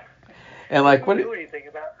 Yeah. And like, what? Knew anything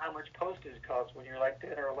about how much postage costs when you're like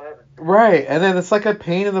 10 or 11? Right, and then it's like a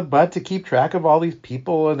pain in the butt to keep track of all these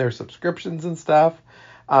people and their subscriptions and stuff.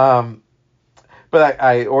 But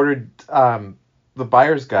I ordered the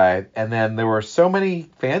Buyer's Guide, and then there were so many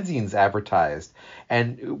fanzines advertised,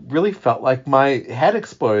 and it really felt like my head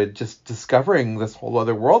exploded just discovering this whole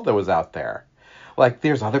other world that was out there. Like,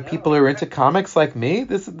 there's other people who are into comics like me.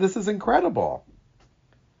 This is incredible.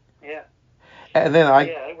 Yeah. And then I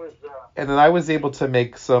it was, and then I was able to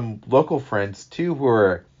make some local friends too who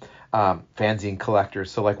were fanzine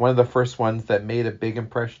collectors. So like one of the first ones that made a big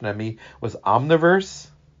impression on me was Omniverse.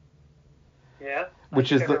 Yeah.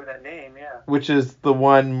 Which is remember that name, yeah. Which is the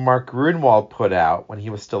one Mark Gruenwald put out when he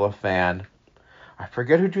was still a fan. I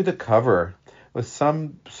forget who drew the cover. It was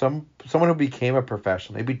someone who became a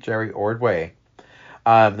professional, maybe Jerry Ordway.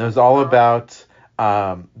 It was all about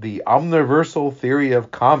the omniversal theory of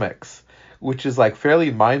comics, which is like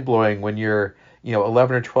fairly mind-blowing when you're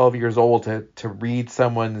 11 or 12 years old to read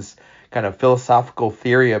someone's kind of philosophical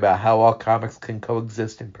theory about how all comics can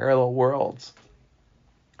coexist in parallel worlds.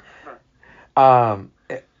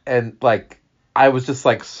 And like I was just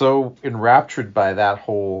like so enraptured by that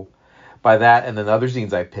and then other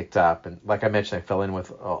zines I picked up, and like I mentioned, I fell in with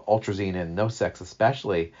Ultrazine and No Sex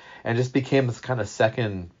especially, and just became this kind of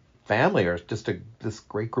second family, or just this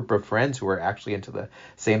great group of friends who were actually into the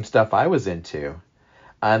same stuff I was into,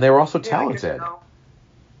 and they were also talented.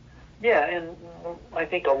 Yeah, and I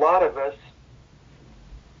think a lot of us,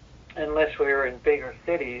 unless we were in bigger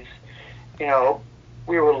cities,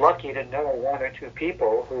 we were lucky to know one or two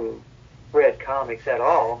people who read comics at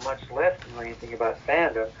all, much less knew anything about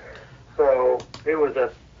fandom. So it was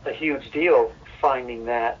a huge deal finding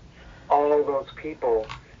that all those people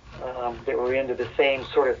that were into the same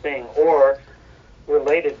sort of thing, or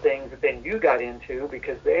related things that then you got into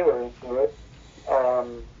because they were into it.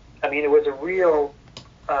 I mean, it was a real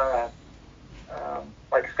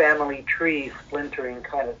like family tree splintering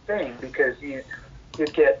kind of thing, because you'd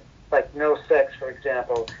get like No Sex, for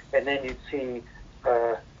example, and then you'd see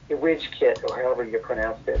Ridge Kit, or however you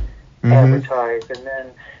pronounced it, advertised, and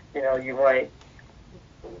then you might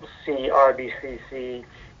see RBCC,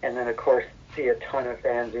 and then of course see a ton of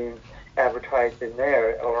fanzines advertised in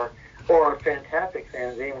there, or Fantastic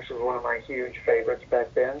Fanzine, which was one of my huge favorites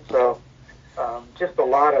back then. So just a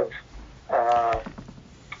lot of a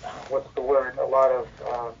lot of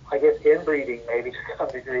I guess inbreeding maybe to some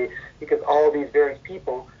degree, because all these various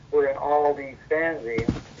people were in all these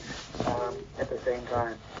fanzines at the same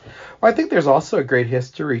time. Well, I think there's also a great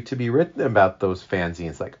history to be written about those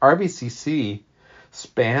fanzines. Like RBCC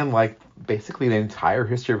span like basically the entire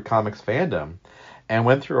history of comics fandom, and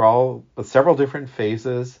went through several different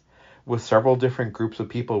phases with several different groups of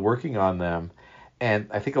people working on them. And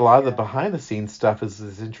I think a lot of the behind the scenes stuff is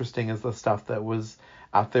as interesting as the stuff that was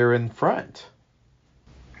out there in front.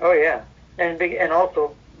 Oh yeah, and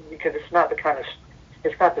also because it's not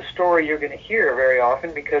the story you're going to hear very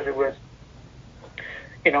often, because it was,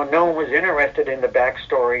 no one was interested in the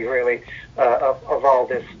backstory really of all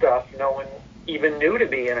this stuff. No one even knew to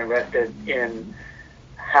be interested in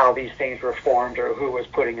how these things were formed or who was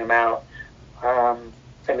putting them out.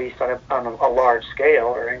 at least on a large scale,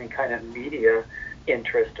 or any kind of media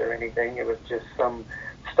interest or anything. It was just some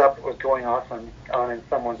stuff that was going on in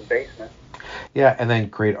someone's basement. Yeah, and then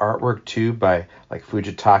great artwork too by like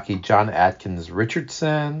Fujitake, John Atkins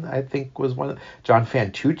Richardson, I think was one of John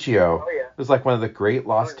Fantuccio. Oh yeah. Was like one of the great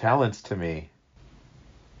lost yeah. talents to me.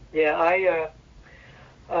 Yeah,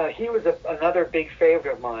 he was another big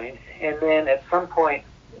favorite of mine. And then at some point,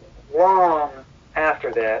 long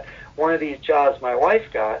after that, one of these jobs my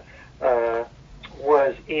wife got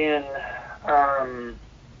was in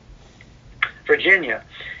Virginia,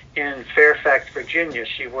 in Fairfax, Virginia.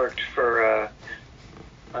 She worked for,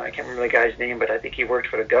 I can't remember the guy's name, but I think he worked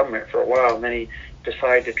for the government for a while, and then he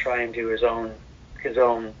decided to try and do his own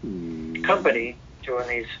company doing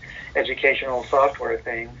these educational software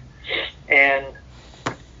things. And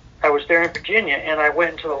I was there in Virginia, and I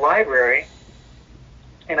went into the library,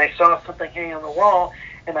 and I saw something hanging on the wall,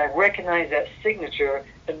 and I recognized that signature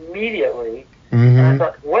immediately. Mm-hmm. And I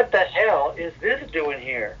thought, what the hell is this doing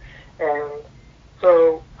here? And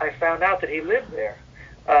so I found out that he lived there.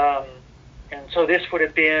 And so this would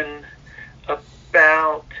have been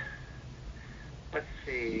about, let's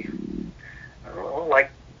see, I don't know,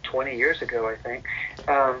 like 20 years ago, I think.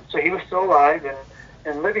 So he was still alive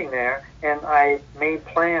and living there, and I made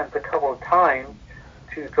plans a couple of times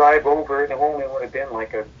to drive over, and it only would have been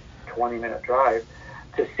like a 20-minute drive,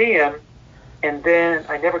 to see him, and then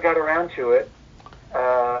I never got around to it,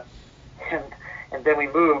 and then we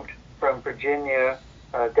moved from Virginia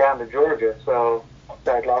down to Georgia, so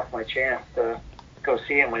I'd lost my chance to go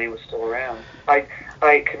see him when he was still around.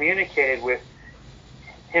 I communicated with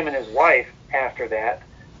him and his wife after that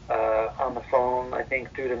on the phone, I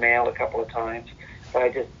think through the mail a couple of times, but I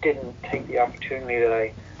just didn't take the opportunity that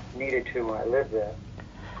I needed to when I lived there.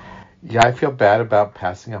 Yeah, I feel bad about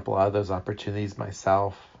passing up a lot of those opportunities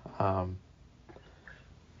myself.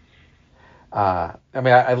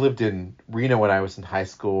 I lived in Reno when I was in high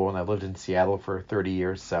school, and I lived in Seattle for 30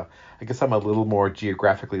 years, so I guess I'm a little more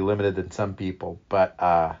geographically limited than some people,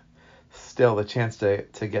 but still, the chance to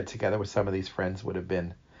get together with some of these friends would have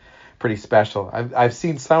been pretty special. I've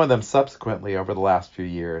seen some of them subsequently over the last few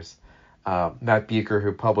years. Matt Beaker,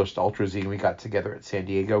 who published Ultrazine, we got together at San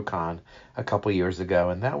Diego Con a couple years ago,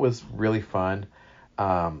 and that was really fun.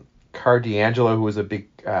 Car D'Angelo, who was a big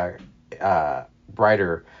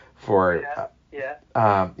writer for...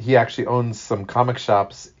 he actually owns some comic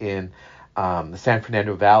shops in the San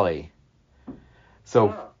Fernando Valley.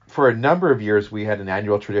 So for a number of years, we had an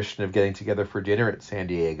annual tradition of getting together for dinner at San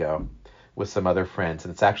Diego with some other friends,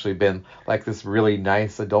 and it's actually been like this really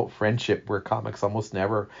nice adult friendship where comics almost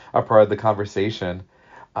never are part of the conversation,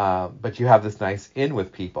 but you have this nice in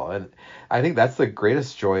with people, and I think that's the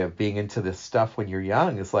greatest joy of being into this stuff when you're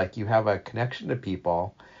young, is like you have a connection to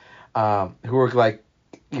people who are like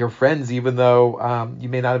your friends, even though you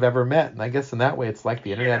may not have ever met, and I guess in that way it's like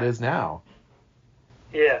the internet is now.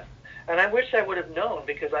 Yeah, and I wish I would have known,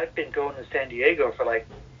 because I've been going to San Diego for like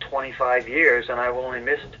 25 years, and I've only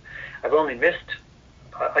missed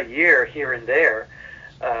a year here and there.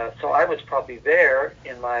 So I was probably there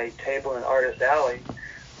in my table in Artist Alley,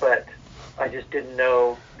 but I just didn't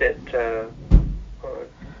know that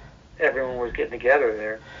everyone was getting together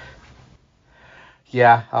there.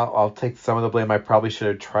 Yeah, I'll take some of the blame. I probably should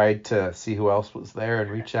have tried to see who else was there and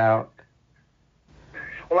reach out.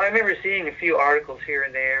 Well, I remember seeing a few articles here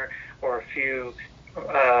and there, or a few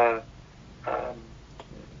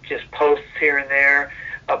just posts here and there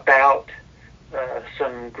about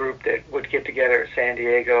some group that would get together at San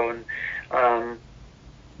Diego, and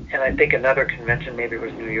I think another convention, maybe it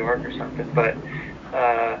was New York or something. But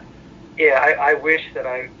I wish that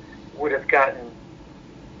I would have gotten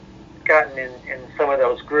in some of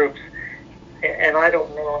those groups, and I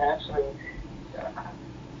don't know, actually.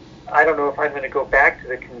 I don't know if I'm going to go back to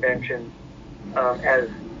the convention as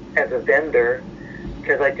a vendor,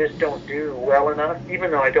 because I just don't do well enough,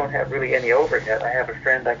 even though I don't have really any overhead. I have a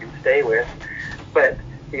friend I can stay with, but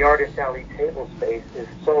the Artist Alley table space is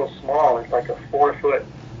so small. It's like a 4-foot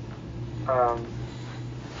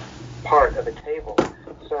part of a table,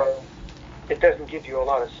 so it doesn't give you a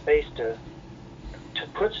lot of space to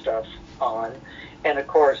put stuff on. And of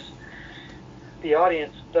course, the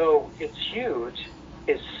audience, though it's huge,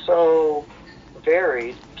 is so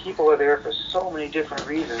varied. People are there for so many different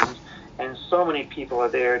reasons, and so many people are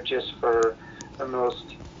there just for the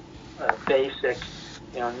most basic,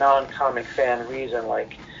 non-comic fan reason,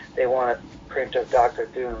 like they want a print of Dr.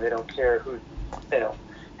 Doom. They don't care who, they don't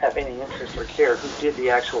have any interest or care who did the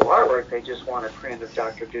actual artwork. They just want a print of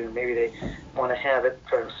Dr. Doom. Maybe they want to have it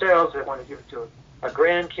for themselves. They want to give it to a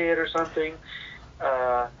grandkid or something.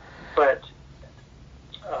 But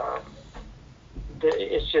um,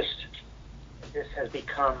 it's just, this has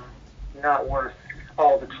become not worth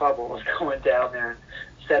all the trouble of going down there and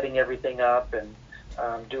setting everything up and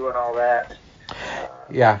doing all that.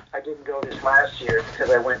 Yeah. I didn't go this last year because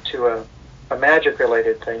I went to a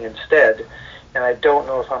magic-related thing instead, and I don't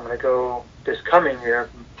know if I'm going to go this coming year,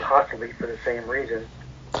 possibly for the same reason.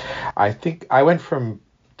 I think I went from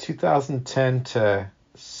 2010 to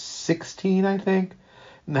 16, I think,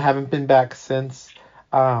 and I haven't been back since.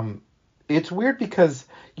 It's weird because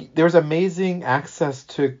there's amazing access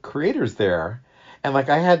to creators there. And like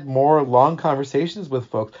I had more long conversations with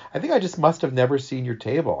folks. I think I just must have never seen your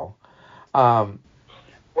table.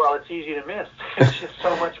 Well, it's easy to miss. There's just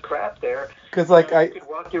so much crap there. Because like you could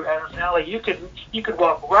walk through Adams Alley. You could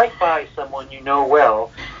walk right by someone you know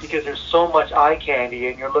well because there's so much eye candy,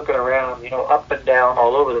 and you're looking around, up and down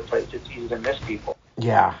all over the place. It's easy to miss people.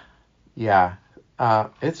 Yeah.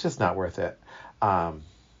 It's just not worth it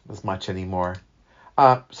as much anymore.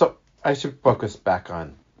 So I should focus back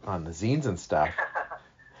on the zines and stuff.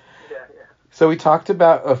 Yeah. So we talked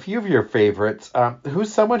about a few of your favorites.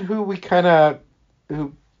 Who's someone who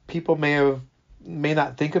people may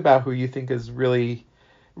not think about, who you think is really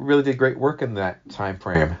did great work in that time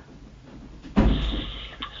frame?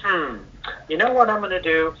 You know what I'm going to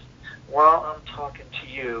do while I'm talking to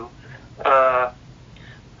you?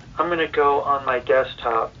 I'm going to go on my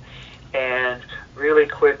desktop and really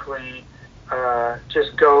quickly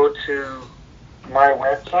just go to my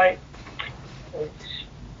website, which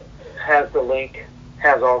has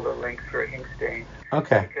all the links for Inkstain.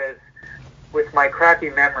 Okay. Because with my crappy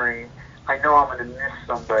memory, I know I'm going to miss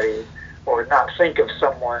somebody or not think of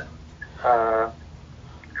someone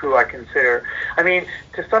who I consider. I mean,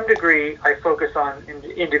 to some degree, I focus on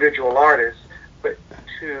individual artists, but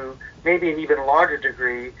to maybe an even larger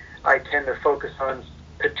degree, I tend to focus on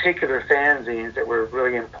particular fanzines that were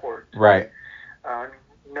really important. Right.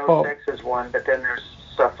 No Sex is one, but then there's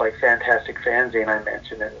stuff like Fantastic Fanzine I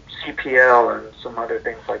mentioned, and CPL and some other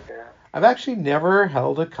things like that. I've actually never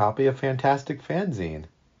held a copy of Fantastic Fanzine.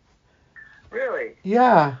 Really?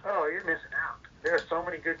 Yeah. Oh, you're missing out. There are so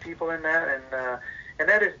many good people in that, and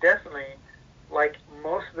that is definitely, like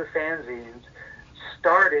most of the fanzines,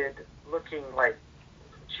 started looking like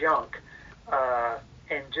junk,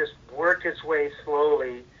 and just worked its way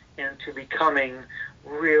slowly into becoming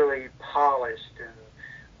really polished and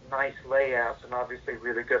nice layouts and obviously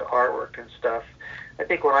really good artwork and stuff. I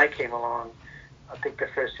think when I came along, I think the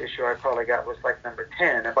first issue I probably got was like number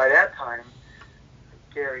 10, and by that time,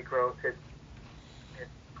 Gary Groth had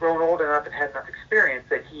grown old enough and had enough experience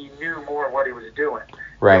that he knew more what he was doing.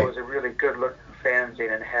 Right. It was a really good looking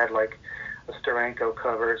fanzine and had like a Steranko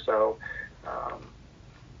cover. So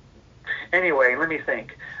anyway, let me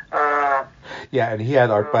think. Yeah, and he had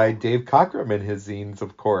art by Dave Cockrum in his zines,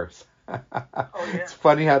 of course. Oh yeah. It's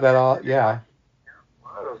funny how that all. Yeah. A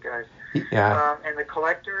lot of those guys. Yeah. And The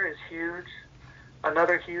Collector is huge.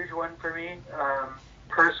 Another huge one for me.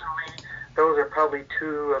 Personally, those are probably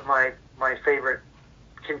two of my favorite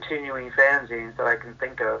continuing fanzines that I can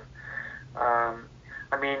think of.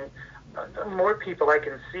 I mean, more people I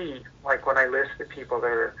can see, like when I list the people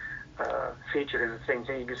that are featured in the things,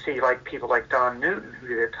 and you can see like people like Don Newton, who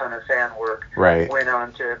did a ton of fan work, Right. went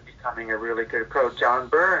on to becoming a really good pro. John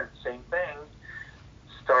Byrne, same thing,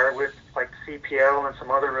 started with like CPL and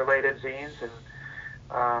some other related zines, and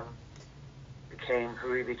became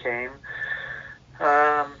who he became.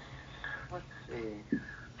 Let's see.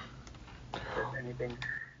 If there's anything.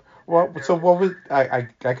 Well, so what was I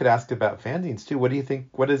could ask about fanzines too. What do you think?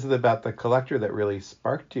 What is it about The Collector that really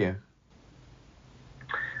sparked you?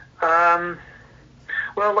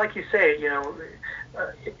 Well, like you say,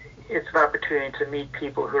 it's an opportunity to meet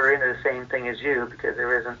people who are into the same thing as you, because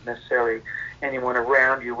there isn't necessarily anyone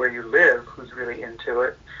around you where you live who's really into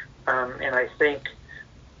it. And I think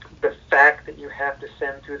the fact that you have to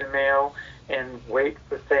send through the mail and wait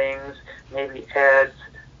for things maybe adds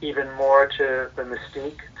even more to the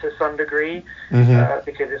mystique to some degree,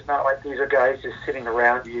 because it's not like these are guys just sitting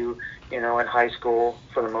around you, in high school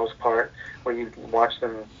for the most part, where you can watch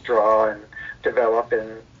them draw and develop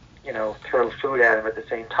and, throw food at them at the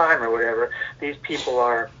same time or whatever. These people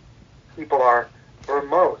are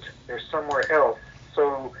remote. They're somewhere else.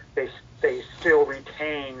 So they still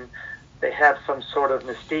retain, they have some sort of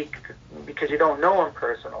mystique because you don't know them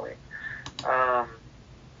personally. And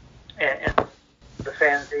the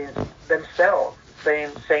fanzines themselves,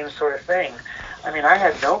 same sort of thing. I mean, I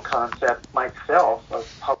had no concept myself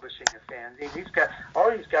of publishing a fanzine. All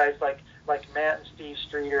these guys like Matt and Steve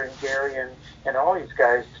Streeter and Gary and all these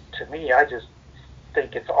guys, to me, I just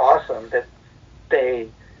think it's awesome that they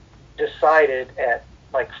decided at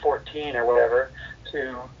like 14 or whatever,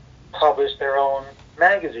 to publish their own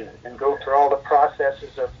magazine and go through all the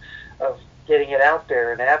processes of getting it out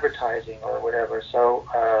there and advertising or whatever. So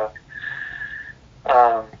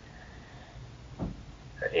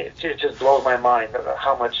it just blows my mind about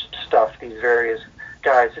how much stuff these various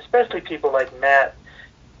guys, especially people like Matt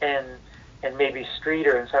and maybe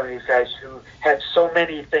Streeter and some of these guys who had so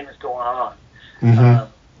many things going on. Mm-hmm.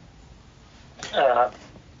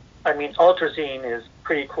 I mean, Ultrazine is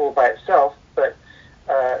pretty cool by itself, but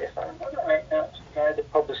if I remember right now, the guy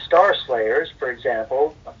that published Star Slayers, for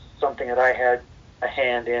example, something that I had a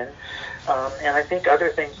hand in, and I think other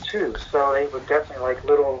things too. So they were definitely like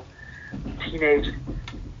little teenage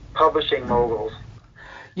publishing moguls.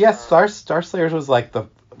 Yes, Star Slayers was like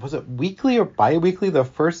was it weekly or bi-weekly, the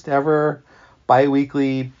first ever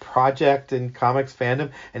bi-weekly project in comics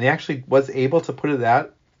fandom, and he actually was able to put it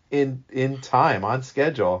out in time, on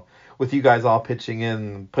schedule, with you guys all pitching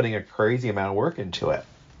in, putting a crazy amount of work into it.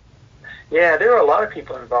 Yeah, there were a lot of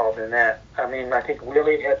people involved in that. I mean, I think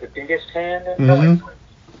Willie had the biggest hand in Mm-hmm.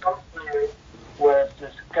 it. Was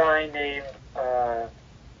this guy named,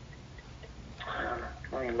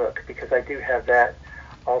 let me look, because I do have that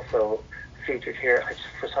also featured here.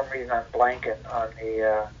 For some reason, I'm blanking on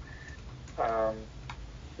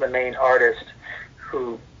the main artist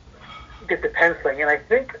who did the penciling, and I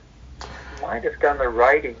think might have done the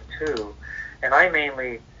writing too. And I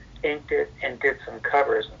mainly inked it and did some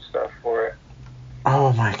covers and stuff for it.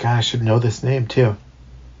 Oh my gosh, I should know this name too.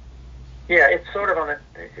 Yeah, it's sort of on the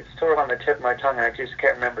tip of my tongue, and I just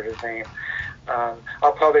can't remember his name.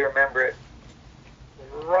 I'll probably remember it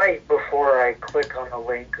right before I click on the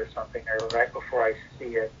link or something, or right before I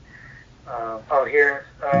see it. Here.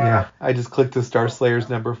 Yeah, I just clicked to Star Slayers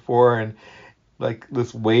number 4, and like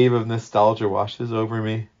this wave of nostalgia washes over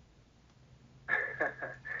me.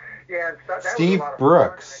 Yeah, and so, that Steve was a lot of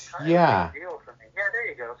Brooks. fun, and it kind Yeah. of a big deal for me. Yeah, there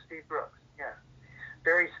you go, Steve Brooks. Yeah,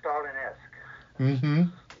 very Stalin-esque. Mm-hmm.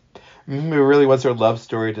 It really was her love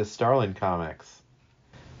story to Starlin Comics.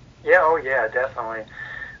 Yeah, oh yeah, definitely.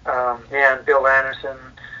 Yeah, and Bill Anderson.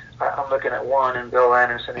 I'm looking at one, and Bill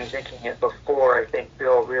Anderson is inking it before I think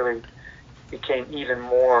Bill really became even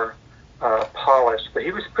more polished. But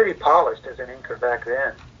he was pretty polished as an inker back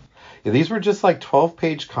then. Yeah, these were just like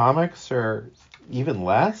 12-page comics, or even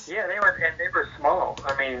less. Yeah, they were small.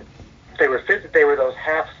 I mean, they were those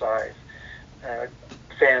half-size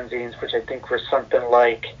fanzines, which I think were something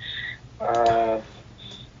like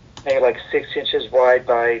maybe like 6 inches wide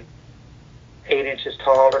by 8 inches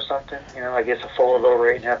tall or something. You know, I guess a fold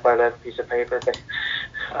over 8.5 by 11 piece of paper. But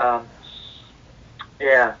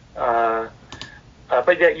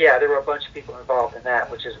there were a bunch of people involved in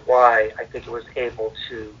that, which is why I think it was able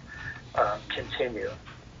to continue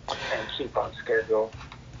and keep on schedule.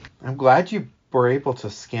 I'm glad you were able to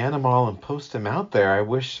scan them all and post them out there. I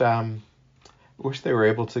wish they were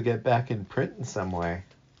able to get back in print in some way.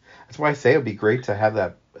 That's why I say it would be great to have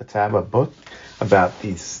a book about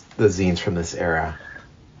the zines from this era.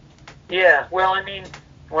 Yeah, well, I mean,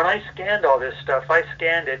 when I scanned all this stuff, I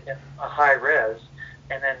scanned it in a high res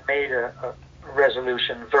and then made a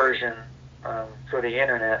resolution version for the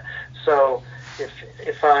internet. So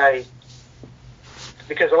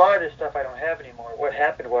because a lot of this stuff I don't have anymore, what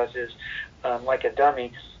happened was like a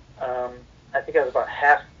dummy, I think I was about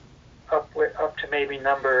half up to maybe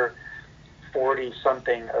number 40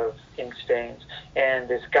 something of ink stains, and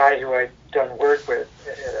this guy who I'd done work with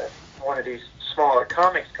at one of these smaller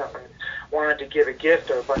comics companies wanted to give a gift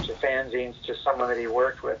of a bunch of fanzines to someone that he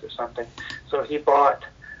worked with or something. So he bought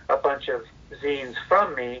a bunch of zines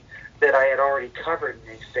from me that I had already covered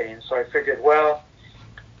in ink stains. So I figured, well,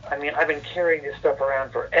 I mean, I've been carrying this stuff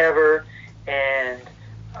around forever, and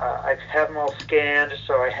I have them all scanned,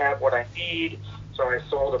 so I have what I need. So I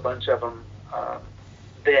sold a bunch of them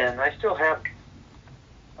then. I still have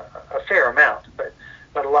a fair amount, but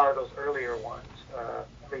a lot of those earlier ones,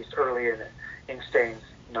 at least early in the ink stains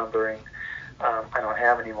numbering, I don't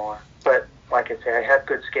have anymore. But like I say, I have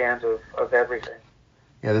good scans of everything.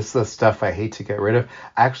 Yeah, this is the stuff I hate to get rid of.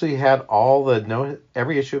 I actually had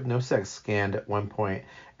every issue of No Sex scanned at one point,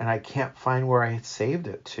 and I can't find where I saved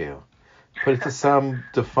it to. Put it to some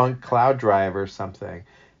defunct cloud drive or something.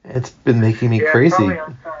 It's been making me crazy. Probably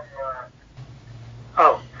on some,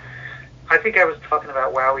 I think I was talking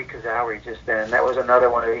about Wowie Kazowie just then. That was another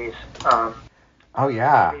one of these oh,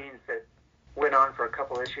 yeah. scenes that went on for a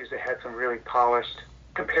couple issues that had some really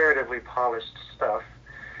comparatively polished stuff.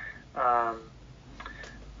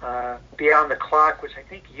 Beyond the Clock, which I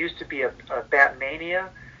think used to be a Batmania,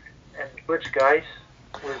 and Butch Geist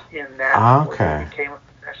was in that Okay. when he became a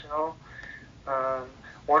professional.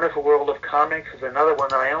 Wonderful World of Comics is another one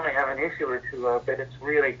that I only have an issue or two of, but it's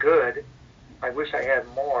really good. I wish I had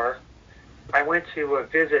more. I went to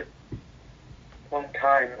visit one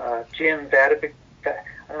time Jim Vadabic. I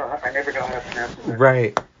don't know. I never know how to pronounce it.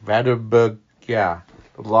 Right, Vadabug. Yeah,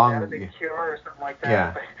 the long. Vadabicure or something like that.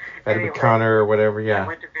 Yeah, Anyway, Vadabicana or whatever. Yeah. I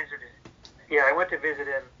went to visit him. Yeah, I went to visit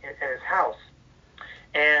him at his house,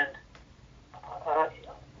 and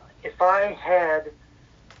if I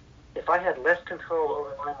had less control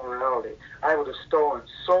over my morality, I would have stolen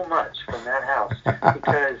so much from that house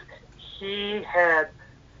because he has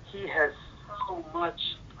so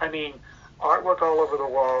much. I mean, artwork all over the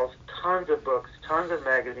walls, tons of books, tons of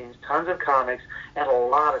magazines, tons of comics, and a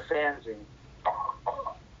lot of fanzines.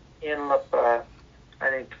 Ended up, I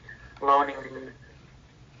think, loaning me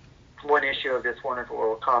one issue of this Wonderful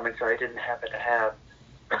World of Comics I didn't happen to have,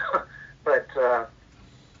 but I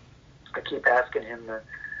keep asking him to,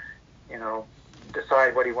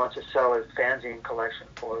 decide what he wants to sell his fanzine collection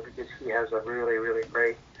for, because he has a really, really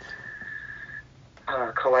great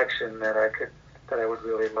collection that I would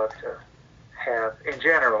really love to have in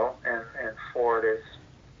general, and for this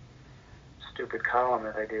stupid column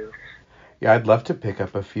that I do. Yeah, I'd love to pick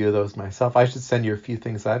up a few of those myself. I should send you a few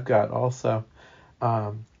things I've got also,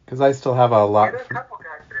 because I still have a lot. Yeah, there's a couple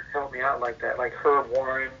guys that have helped me out like that, like Herb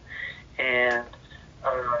Warren and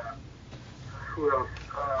who else?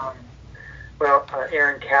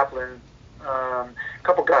 Aaron Kaplan. A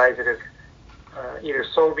couple guys that have either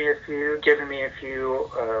sold me a few, given me a few,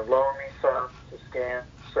 loaned me some to scan.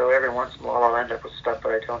 So every once in a while I'll end up with stuff that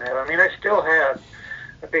I don't have. I mean, I still have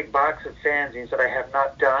a big box of fanzines that I have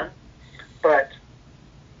not done, but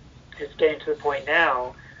it's getting to the point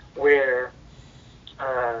now where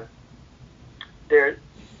there's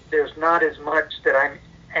not as much that I'm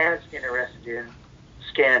as interested in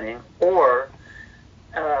scanning, or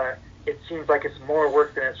it seems like it's more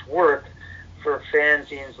work than it's worth for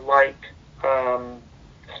fanzines like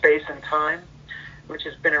Space and Time, which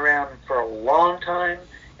has been around for a long time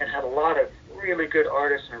and had a lot of really good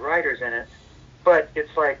artists and writers in it, but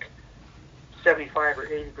it's like 75 or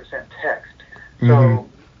 80% text. So Mm-hmm.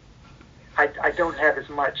 I don't have as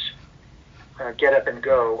much get up and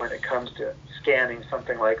go when it comes to scanning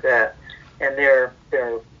something like that. And they're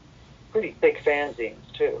pretty thick fanzines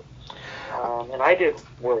too. And I did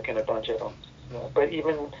work in a bunch of them. But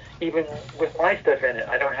even with my stuff in it,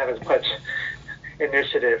 I don't have as much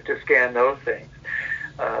initiative to scan those things.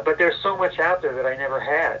 But there's so much out there that I never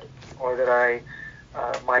had, or that I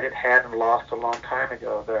might have had and lost a long time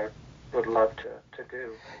ago, that I would love to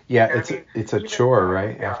do. Yeah, And it's a chore,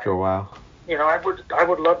 right? After a while. I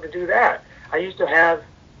would love to do that. I used to have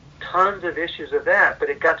tons of issues of that, but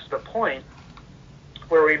it got to the point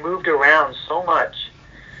where we moved around so much,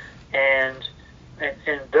 and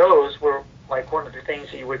those were like one of the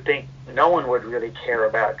things that you would think no one would really care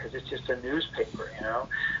about because it's just a newspaper,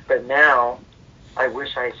 But now, I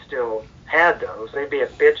wish I still had those. They'd be a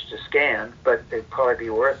bitch to scan, but they'd probably be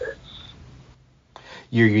worth it.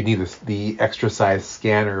 You need the extra size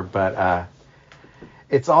scanner, but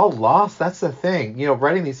it's all lost. That's the thing.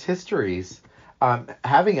 Writing these histories,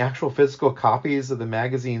 having actual physical copies of the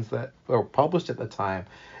magazines that were published at the time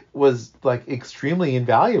was like extremely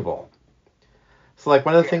invaluable. So like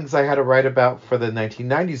one of the things I had to write about for the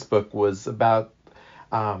 1990s book was about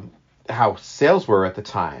how sales were at the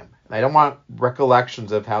time. And I don't want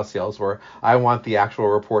recollections of how sales were. I want the actual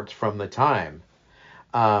reports from the time.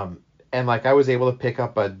 And like I was able to pick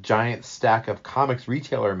up a giant stack of Comics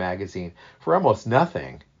Retailer magazine for almost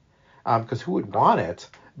nothing, because who would want it?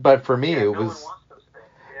 But for me, it was. No one wants those things.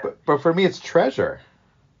 Yeah. But for me, it's treasure.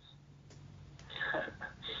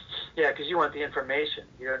 Yeah, because you want the information.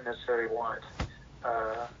 You don't necessarily want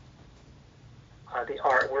the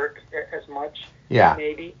artwork as much. Yeah.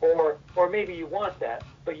 Maybe, or maybe you want that,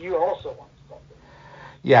 but you also want something.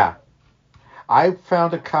 Yeah. I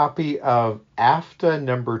found a copy of AFTA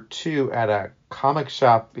 #2 at a comic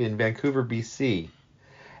shop in Vancouver, BC.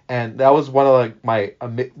 And that was one of my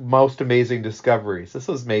most amazing discoveries. This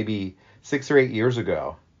was maybe 6 or 8 years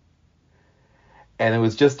ago. And it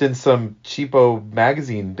was just in some cheapo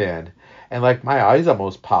magazine bin. And my eyes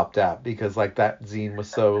almost popped out because that zine was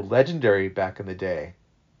so legendary back in the day.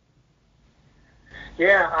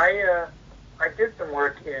 Yeah, I did some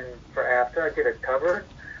work for AFTA. I did a cover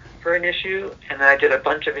for an issue, and then I did a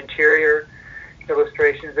bunch of interior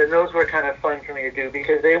illustrations, and those were kind of fun for me to do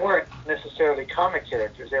because they weren't necessarily comic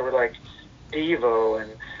characters. They were like Devo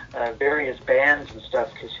and various bands and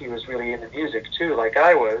stuff, because he was really into music too, like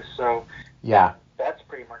I was. So yeah, that's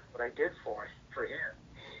pretty much what I did for him.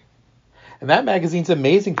 And that magazine's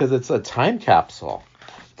amazing because it's a time capsule.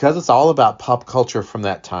 because it's all about pop culture from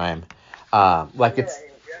that time. Like Yeah, it's in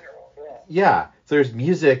general, yeah. yeah. So there's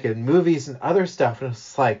music and movies and other stuff, and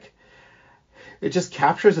it's like it just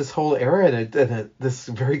captures this whole era this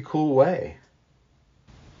very cool way.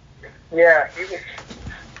 Yeah, he was.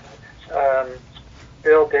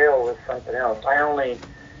 Bill Dale was something else.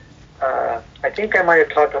 I think I might have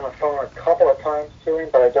talked on the phone a couple of times to him,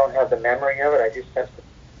 but I don't have the memory of it. I just have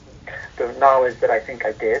the knowledge that I think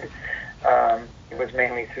I did. It was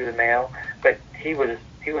mainly through the mail, but he was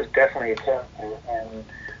definitely a character,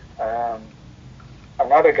 and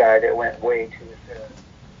another guy that went way too soon.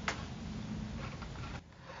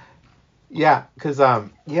 Yeah, because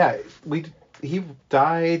we he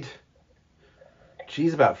died,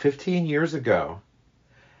 geez, about 15 years ago,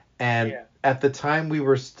 and Yeah. at the time we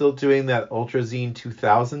were still doing that Ultrazine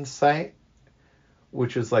 2000 site,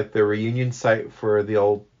 which was like the reunion site for the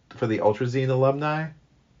Ultrazine alumni.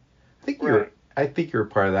 Right. I think you were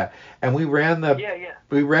part of that, and Yeah, yeah.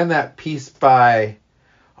 we ran that piece by,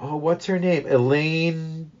 oh, what's her name,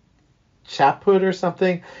 Elaine Chapwood or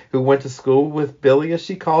something, who went to school with Billy, as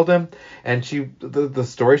she called him, and the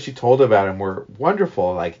stories she told about him were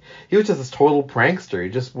wonderful. Like, he was just this total prankster. He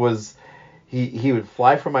just was. He would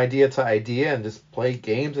fly from idea to idea and just play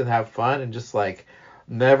games and have fun and just like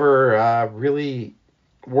never really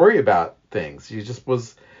worry about things. He just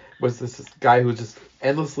was this guy who was just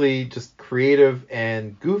endlessly just creative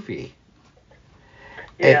and goofy.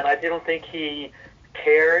 Yeah, And and I don't think he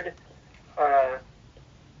cared uh,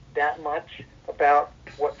 that much about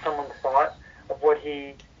what someone thought of what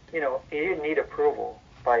he didn't need approval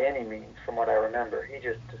by any means, from what I remember. He's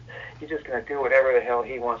just going to do whatever the hell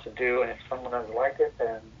he wants to do, and if someone doesn't like it,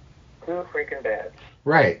 then too freaking bad.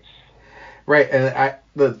 right. Right, and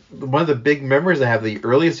the one of the big memories I have, the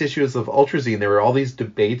earliest issues of Ultrazine, there were all these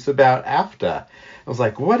debates about AFTA. I was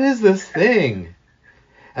like, what is this thing?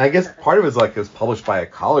 And I guess part of it was published by a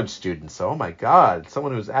college student, so oh my god,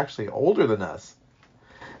 someone who's actually older than us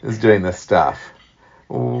is doing this stuff.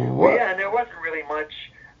 Well, What? yeah, and there wasn't really much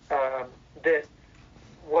that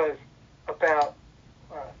was about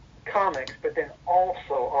comics, but then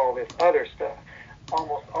also all this other stuff.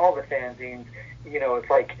 Almost all the fanzines, it's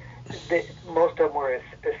like most of them were as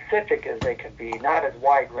specific as they can be, not as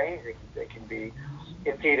wide ranging as they can be.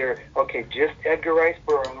 It's either, okay, just Edgar Rice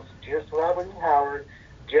Burroughs, just Robert E. Howard,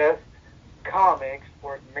 just comics,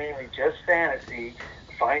 or mainly just fantasy.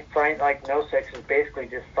 Like No Sex is basically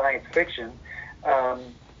just science fiction.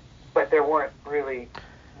 But there weren't really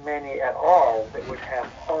many at all that would have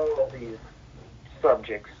all of these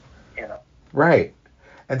subjects in them. Right.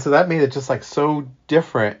 And so that made it just like so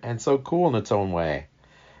different and so cool in its own way.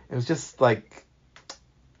 It was just like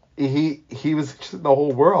he was just in the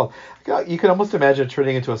whole world. You could almost imagine it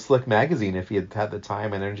turning into a slick magazine if he had had the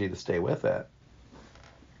time and energy to stay with it.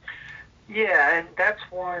 Yeah, and that's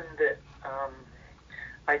one that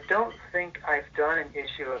I don't think I've done an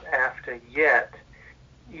issue of AFTA yet.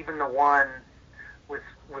 Even the one with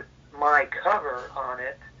my cover on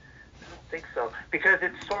it, I don't think so, because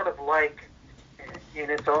it's sort of like, in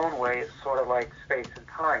its own way, it's sort of like Space and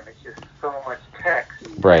Time. It's just so much text,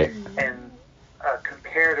 Right. and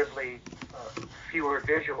comparatively fewer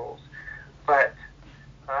visuals. But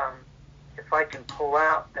if I can pull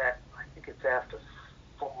out that, I think it's after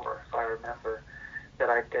 4, if I remember, that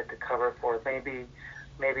I did the cover for, maybe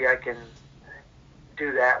I can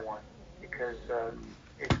do that one, because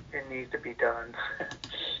it needs to be done.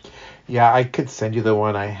 Yeah, I could send you the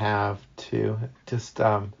one I have too. Just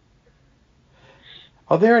oh,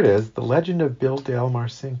 there it is, The Legend of Bill Dale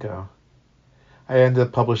Marcinko. I ended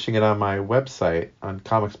up publishing it on my website on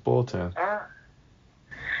Comics Bulletin.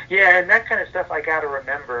 Yeah, and that kind of stuff I got to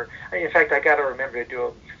remember. In fact, I got to remember to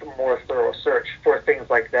do a more thorough search for things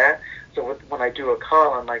like that. So when I do a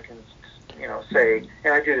column, I can, say,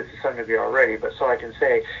 and I do this to some degree already, but so I can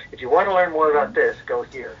say, if you want to learn more about this, go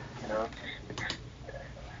here.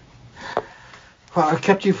 Well, I've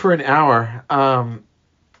kept you for an hour.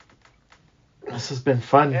 This has been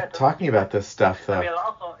fun talking about this stuff, though. I mean,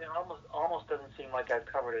 it almost doesn't seem like I've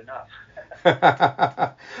covered enough.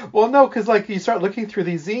 Well, no, because like you start looking through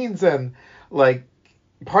these zines and like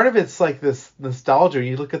part of it's like this nostalgia.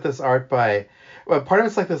 You look at this art part of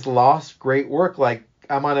it's like this lost great work. Like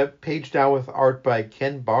I'm on a page now with art by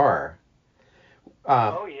Ken Barr.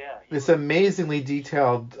 Oh yeah. This amazingly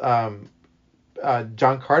detailed John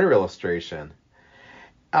Carter illustration.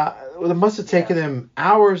 It must have taken him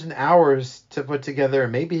hours and hours to put together,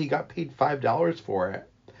 and maybe he got paid $5 for it.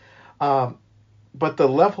 But the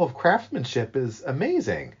level of craftsmanship is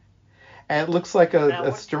amazing, and it looks like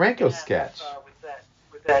a Steranko sketch.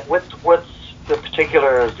 What's the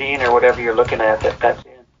particular zine or whatever you're looking at that's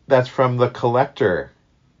in? That's from The Collector.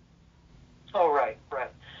 Oh, right.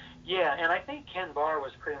 Yeah, and I think Ken Barr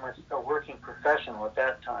was pretty much a working professional at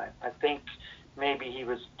that time. I think maybe he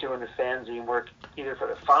was doing the fanzine work either for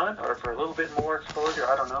the fun or for a little bit more exposure.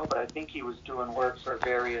 I don't know, but I think he was doing work for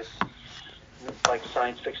various like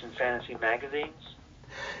science fiction, fantasy magazines.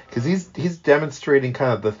 Because he's demonstrating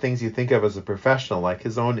kind of the things you think of as a professional. Like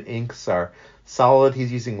his own inks are solid.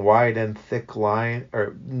 He's using wide and thick line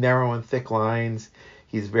or narrow and thick lines.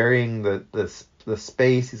 He's varying the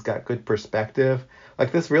space. He's got good perspective.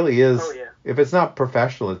 Like this really is. Oh, yeah. If it's not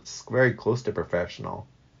professional, it's very close to professional.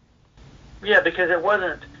 Yeah, because it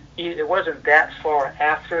wasn't that far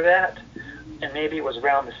after that, and maybe it was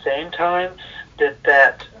around the same time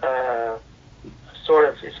that sort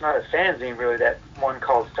of, it's not a fanzine really, that one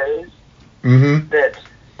called Phase, Mm-hmm. that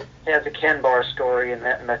has a Ken Barr story, and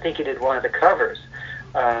I think he did one of the covers,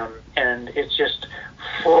 and it's just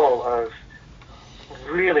full of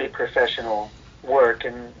really professional work,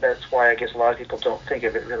 and that's why I guess a lot of people don't think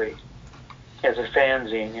of it really as a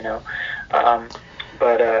fanzine, you know.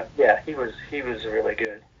 But yeah, he was really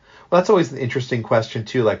good. Well, that's always an interesting question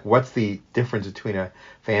too. Like, what's the difference between a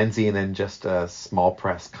fanzine and just a small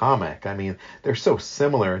press comic? I mean, they're so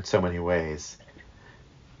similar in so many ways.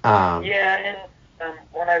 Yeah, and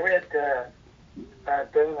when I read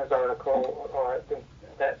Dana's article, or I think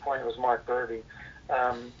at that point it was Mark Burby,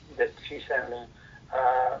 that she sent me,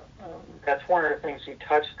 that's one of the things he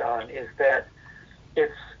touched on, is that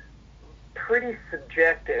it's pretty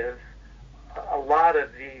subjective, a lot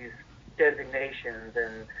of these designations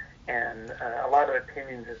and a lot of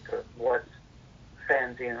opinions as to what's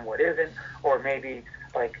fanzine and what isn't, or maybe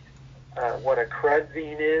like what a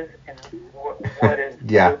crudzine is and what is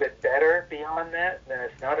Yeah. a little bit better beyond that. Then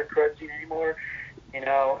it's not a crudzine anymore. You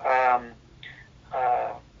know,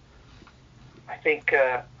 I think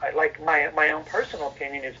I like my own personal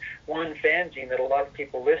opinion is one fanzine that a lot of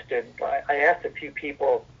people listed. I asked a few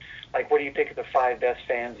people, like, what do you think of the 5 best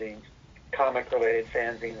fanzines, comic-related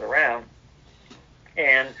fanzines around?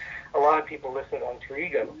 And a lot of people listed Alter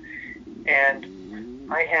Ego. And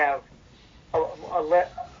I have a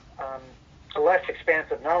less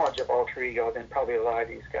expansive knowledge of Alter Ego than probably a lot of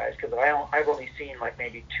these guys, because I've only seen like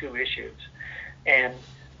maybe 2 issues. And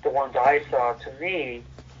the ones I saw, to me,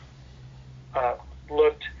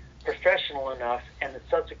 looked professional enough, and the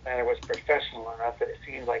subject matter was professional enough that it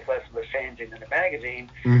seemed like less of a fanzine than a magazine.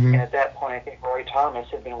 Mm-hmm. And at that point, I think Roy Thomas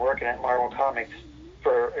had been working at Marvel Comics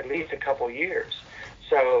for at least a couple years.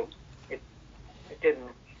 So it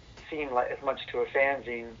didn't seem like as much to a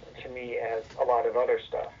fanzine to me as a lot of other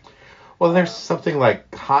stuff. Well, there's something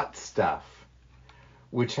like Hot Stuff,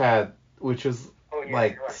 which was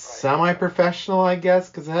like right. semi-professional, I guess,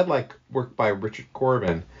 because it had like work by Richard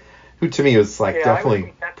Corbin, who to me was like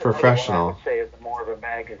definitely that's professional. I would say is more of a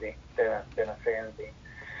magazine than a fanzine.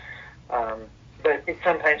 But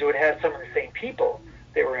sometimes it would have some of the same people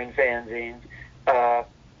that were in fanzines,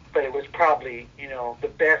 but it was probably, you know, the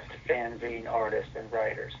best fanzine artists and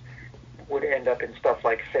writers would end up in stuff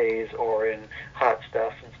like Phase or in Hot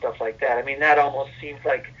Stuff and stuff like that. I mean, that almost seems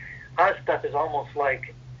like Hot Stuff is almost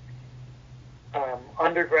like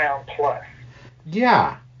Underground Plus.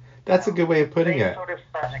 Yeah, that's a good way of putting it. Same sort of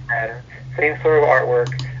subject matter, same sort of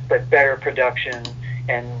artwork, but better production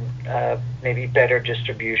and maybe better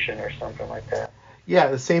distribution or something like that. Yeah,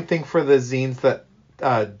 the same thing for the zines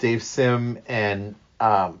that Dave Sim and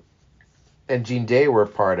Gene Day were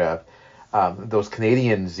part of. Those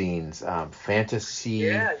Canadian zines,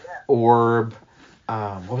 Fantasy, Orb,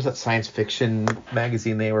 what was that science fiction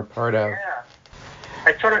magazine they were part of? Yeah,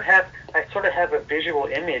 I sort of have a visual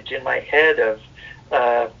image in my head of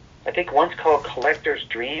I think one's called Collector's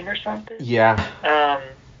Dream or something. Yeah.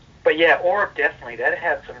 But yeah, Orb definitely, that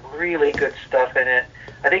had some really good stuff in it.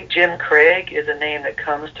 I think Jim Craig is a name that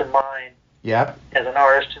comes to mind. Yep. As an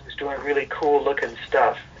artist who's doing really cool looking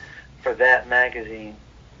stuff for that magazine.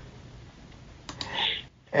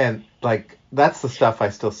 And like that's the stuff I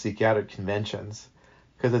still seek out at conventions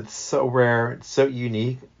because it's so rare, it's so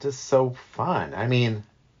unique, just so fun. I mean,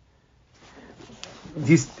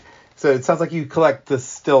 so it sounds like you collect this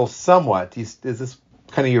still somewhat. Is this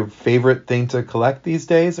kind of your favorite thing to collect these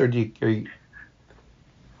days, or are you?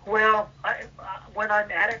 Well, when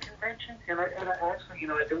I'm at a convention, and I actually,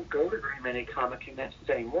 I don't go to very many comic conventions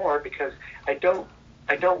anymore because I don't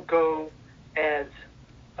go as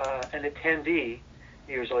an attendee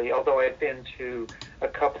usually, although I've been to a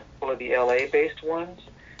couple of the LA-based ones,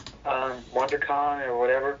 WonderCon or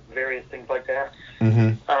whatever, various things like that.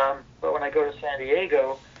 Mm-hmm. But when I go to San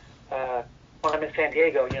Diego, when I'm in San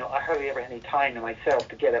Diego, I hardly ever have any time to myself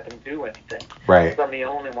to get up and do anything. Right. Because I'm the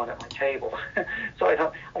only one at my table.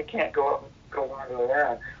 So I can't go up and go wander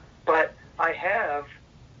around. But I have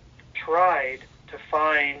tried to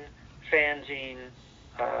find fanzines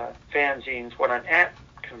when I'm at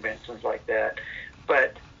conventions like that.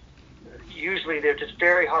 But usually they're just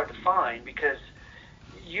very hard to find, because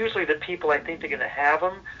usually the people I think they're going to have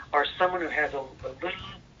them are someone who has a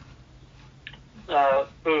little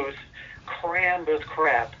booth crammed with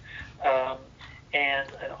crap, and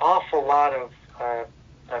an awful lot of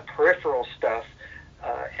peripheral stuff,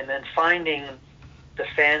 and then finding the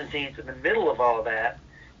fanzines in the middle of all that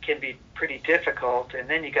can be pretty difficult, and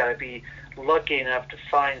then you got to be lucky enough to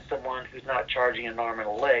find someone who's not charging an arm and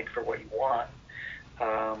a leg for what you want.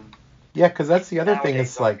 Yeah, because that's the other thing.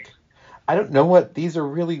 It's like, I don't know what these are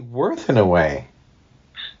really worth in a way.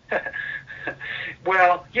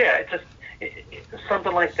 Well, yeah, it's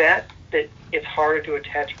something like that it's harder to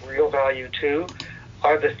attach real value to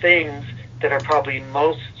are the things that are probably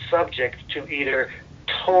most subject to either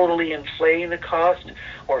totally inflating the cost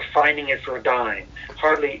or finding it for a dime.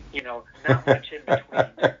 Hardly, not much in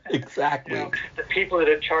between. Exactly. The people that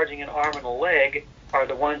are charging an arm and a leg are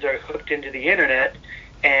the ones that are hooked into the internet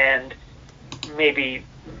and maybe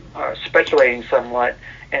speculating somewhat,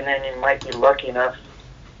 and then you might be lucky enough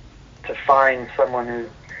to find someone who,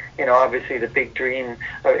 obviously the big dream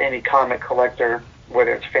of any comic collector,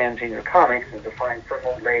 whether it's fanzines or comics, is to find some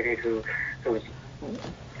old lady whose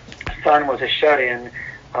son was a shut-in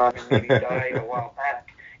and maybe died a while back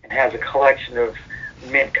and has a collection of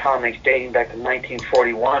mint comics dating back to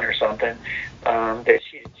 1941 or something that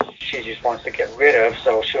she just wants to get rid of,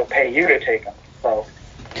 so she'll pay you to take them. So.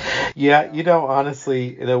 Yeah,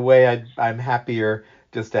 honestly, in a way, I'm happier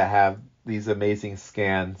just to have these amazing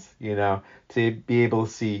scans, to be able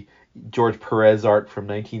to see George Perez art from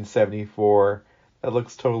 1974 that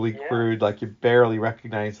looks totally crude, like you barely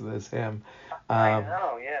recognize it as him. I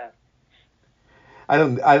know, yeah.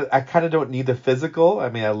 I kind of don't need the physical. I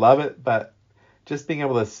mean, I love it, but just being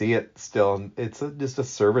able to see it still, it's just a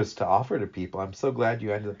service to offer to people. I'm so glad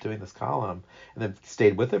you ended up doing this column and then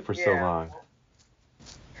stayed with it for so long.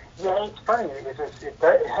 Yeah, it's funny because it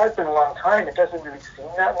has been a long time. It doesn't really seem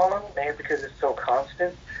that long, maybe because it's so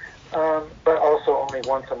constant, but also only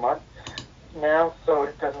once a month now, so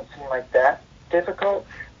it doesn't seem like that difficult.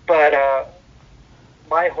 But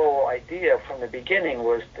my whole idea from the beginning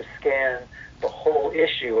was to scan the whole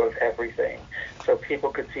issue of everything, so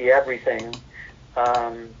people could see everything.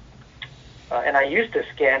 And I used to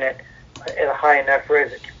scan it at a high enough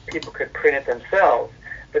res that people could print it themselves.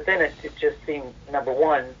 But then it just seemed, number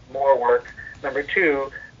one, more work. Number two,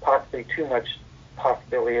 possibly too much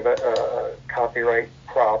possibility of a copyright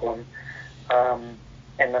problem.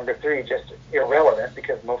 And number three, just irrelevant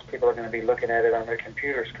because most people are going to be looking at it on their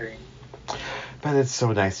computer screen. But it's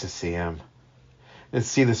so nice to see him. To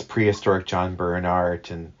see this prehistoric John Byrne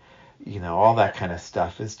art and, all that kind of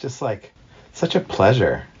stuff is just like such a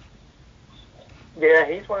pleasure. Yeah,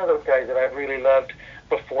 he's one of those guys that I've really loved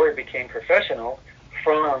before he became professional.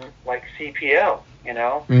 From like CPL,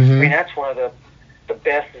 Mm-hmm. I mean, that's one of the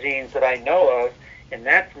best zines that I know of, and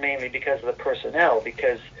that's mainly because of the personnel,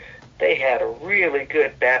 because they had a really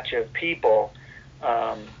good batch of people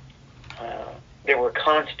that were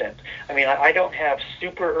constant. I mean, I don't have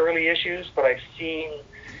super early issues, but I've seen,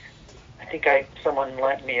 I think someone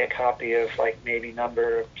lent me a copy of like maybe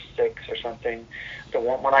number 6 or something. The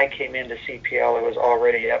one when I came into CPL, it was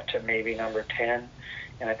already up to maybe number 10.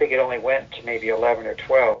 And I think it only went to maybe 11 or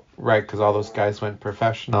 12. Right, because all those guys went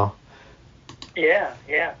professional. Yeah.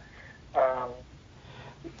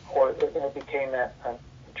 Or it became that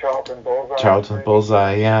Charlton Bullseye. Charlton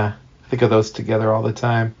Bullseye, yeah. I think of those together all the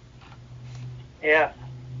time. Yeah.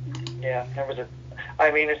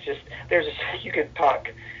 It's just, you could talk.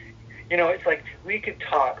 It's like we could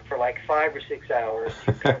talk for like 5 or 6 hours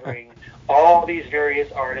covering all these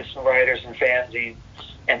various artists and writers and fanzines.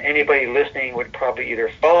 And anybody listening would probably either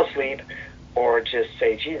fall asleep or just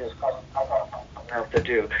say, Jesus, I don't know what to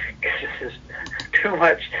do. Because this is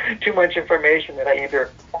too much information that I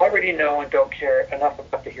either already know and don't care enough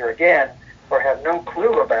about to hear again, or have no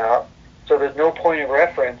clue about, so there's no point of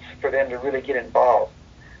reference for them to really get involved.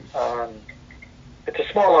 It's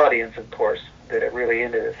a small audience, of course, that are really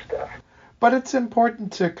into this stuff. But it's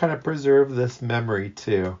important to kind of preserve this memory,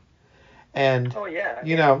 too. And,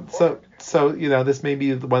 so this may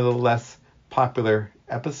be one of the less popular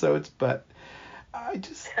episodes, but I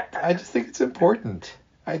just think it's important.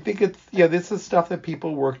 I think it's, this is stuff that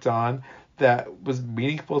people worked on that was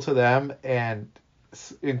meaningful to them and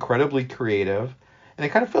incredibly creative. And it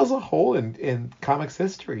kind of fills a hole in comics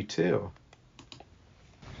history, too.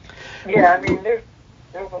 Yeah, I mean, there's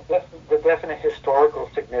the definite historical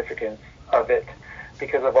significance of it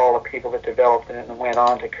because of all the people that developed it and went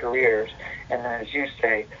on to careers. And then, as you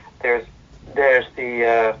say, there's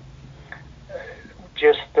the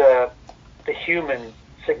just the human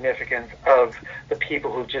significance of the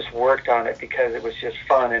people who just worked on it because it was just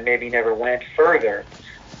fun and maybe never went further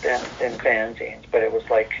than fanzines, but it was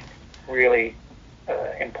like really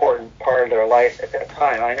important part of their life at that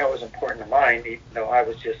time. I know it was important to mine, even though I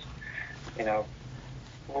was just, you know,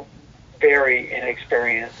 very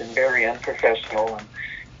inexperienced and very unprofessional and,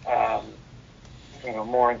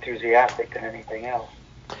 more enthusiastic than anything else.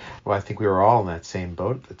 Well, I think we were all in that same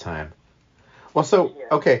boat at the time. Well, so,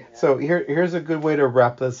 okay, so here's a good way to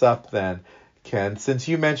wrap this up then, Ken. Since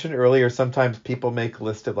you mentioned earlier, sometimes people make a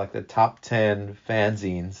list of like the top 10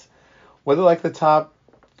 fanzines. What are like the top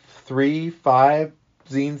 3, 5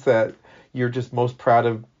 zines that you're just most proud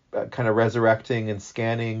of kind of resurrecting and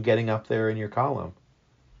scanning and getting up there in your column?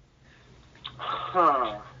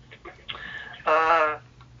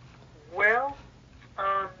 Well,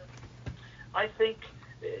 I think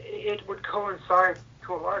it would coincide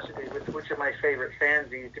to a large degree with which of my favorite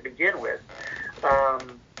fanzines to begin with.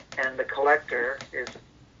 And The Collector is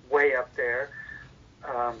way up there,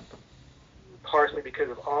 partially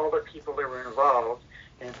because of all the people that were involved,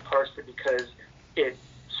 and partially because it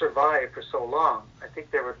survived for so long. I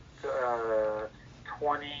think there were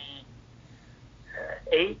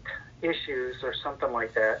 28 issues or something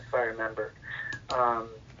like that, if I remember.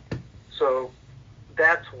 So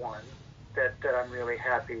that's one that I'm really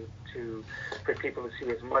happy for people to see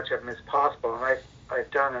as much of them as possible. And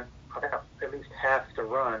I've done about at least half the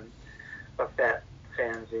run of that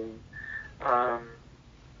fanzine.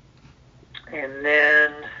 And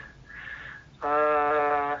then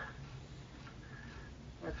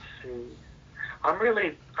let's see.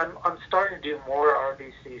 I'm starting to do more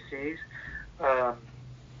RBCCs.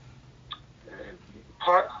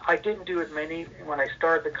 I didn't do as many when I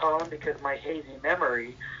started the column because my hazy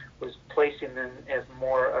memory was placing them as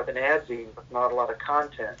more of an ad-zine with not a lot of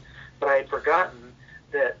content. But I had forgotten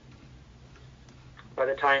that by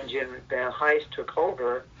the time Jim Van Heist took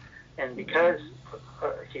over, and because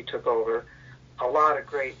he took over, a lot of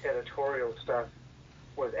great editorial stuff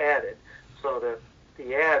was added. So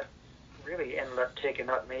the ad really ended up taking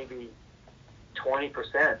up maybe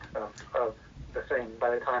 20% of the thing by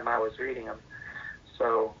the time I was reading them.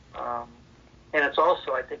 So, and it's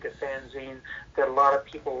also, I think, a fanzine that a lot of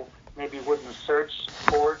people maybe wouldn't search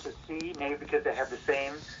for to see, maybe because they have the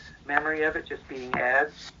same memory of it just being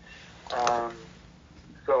ads.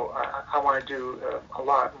 So I want to do a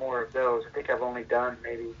lot more of those. I think I've only done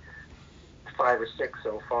maybe 5 or 6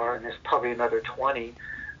 so far, and there's probably another 20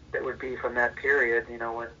 that would be from that period,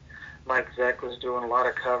 when Mike Zeck was doing a lot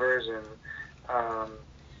of covers, and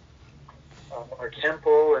Mark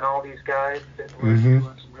Hempel and all these guys that were doing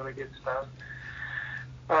some really good stuff.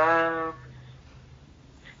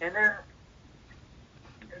 And then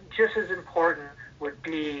just as important would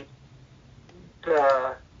be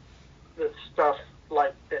the stuff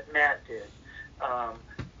like that Matt did.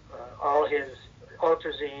 All his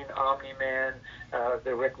Ultrazine, Omni-Man,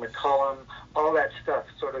 the Rick McCullum, all that stuff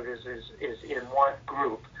sort of is in one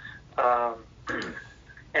group.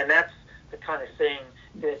 And that's the kind of thing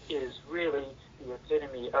that is really the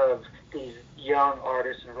epitome of these young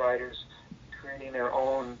artists and writers creating their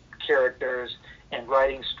own characters and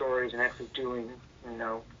writing stories and actually doing,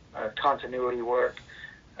 continuity work.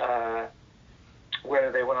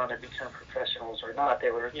 Whether they went on to become professionals or not,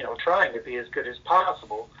 they were, trying to be as good as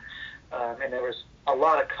possible. And there was a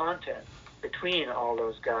lot of content between all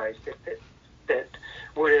those guys that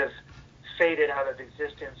would have faded out of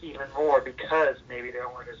existence even more because maybe there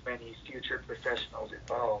weren't as many future professionals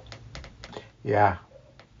involved. Yeah.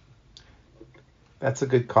 That's a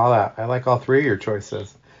good call out. I like all 3 of your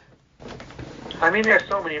choices. I mean, there's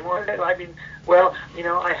so many more. I mean, well,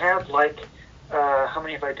 I have how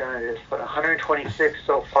many have I done of this? 126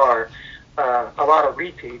 so far. A lot of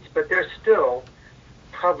repeats, but there's still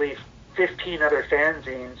probably 15 other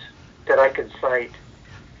fanzines that I could cite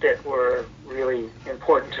that were really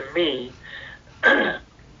important to me.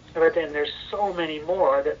 But then there's so many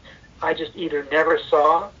more that I just either never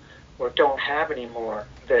saw or don't have anymore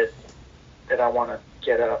that I want to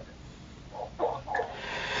get up.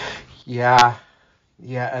 Yeah,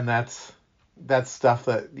 and that's stuff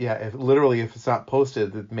that, if it's not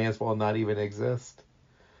posted, it may as well not even exist,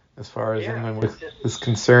 as far as anyone is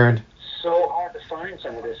concerned. So hard to find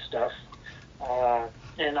some of this stuff,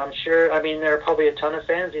 and I'm sure. There are probably a ton of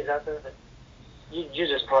fanzines out there that you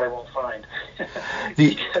just probably won't find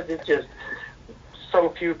because it's just so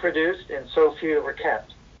few produced and so few were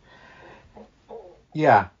kept.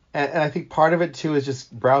 Yeah. And I think part of it too is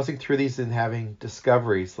just browsing through these and having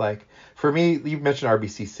discoveries. Like for me, you mentioned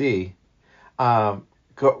RBCC. Um,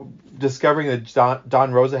 Discovering that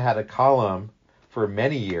Don Rosa had a column for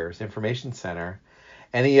many years, Information Center,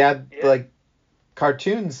 and he had like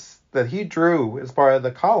cartoons that he drew as part of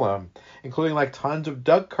the column, including like tons of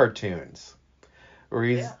duck cartoons,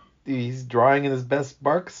 where he's drawing in his best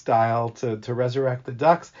Bark style to resurrect the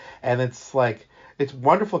ducks, and it's like it's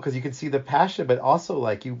wonderful because you can see the passion, but also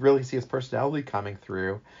like you really see his personality coming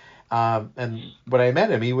through. And when I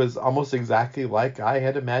met him, he was almost exactly like I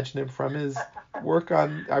had imagined him from his work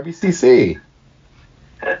on RBCC.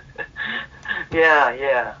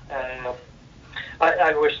 Yeah.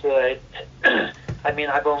 I wish that I mean,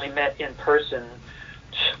 I've only met in person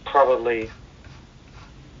probably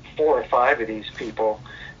 4 or 5 of these people,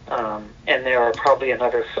 and there are probably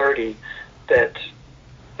another 30 that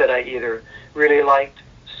I either really liked,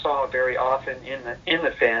 saw very often in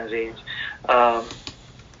the fanzines,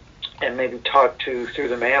 and maybe talked to through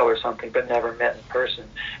the mail or something, but never met in person.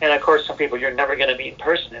 And of course, some people you're never going to meet in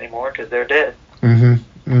person anymore because they're dead.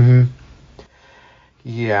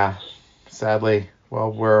 Yeah, sadly.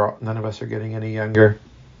 Well, none of us are getting any younger.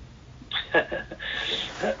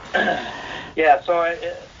 Yeah, so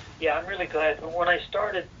I'm really glad. When I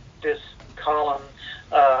started this column,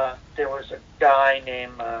 there was a guy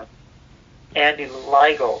named Andy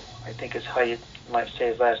Ligo, I think is how you might say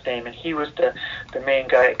his last name, and he was the main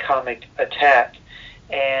guy at Comic Attack.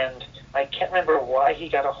 And I can't remember why he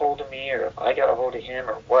got a hold of me or if I got a hold of him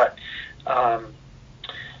or what.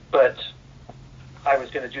 But I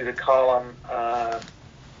was going to do the column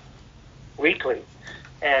weekly,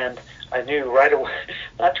 and I knew right away,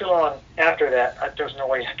 not too long after that, there's no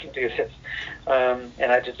way I can do this.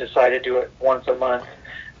 And I just decided to do it once a month.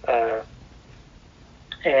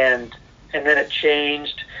 And then it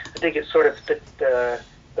changed. I think it sort of, the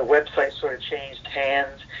website sort of changed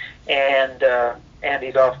hands, and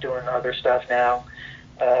Andy's off doing other stuff now.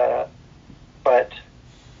 But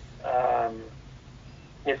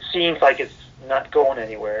it seems like it's not going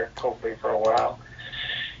anywhere, hopefully for a while.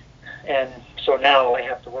 And so now all I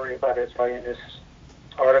have to worry about is writing this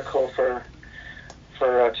article for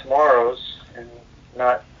tomorrow's and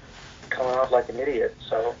not coming off like an idiot.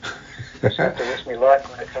 So just have to wish me luck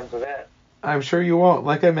when it comes to that. I'm sure you won't.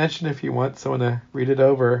 Like I mentioned, if you want someone to read it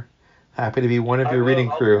over, happy to be one of your reading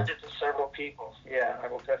crew. I'll send it to several people. Yeah, I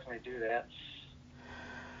will definitely do that.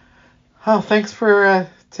 Oh, thanks for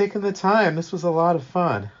taking the time. This was a lot of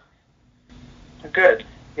fun. Good.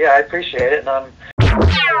 Yeah, I appreciate it. And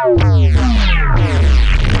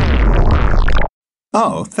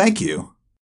Oh, thank you.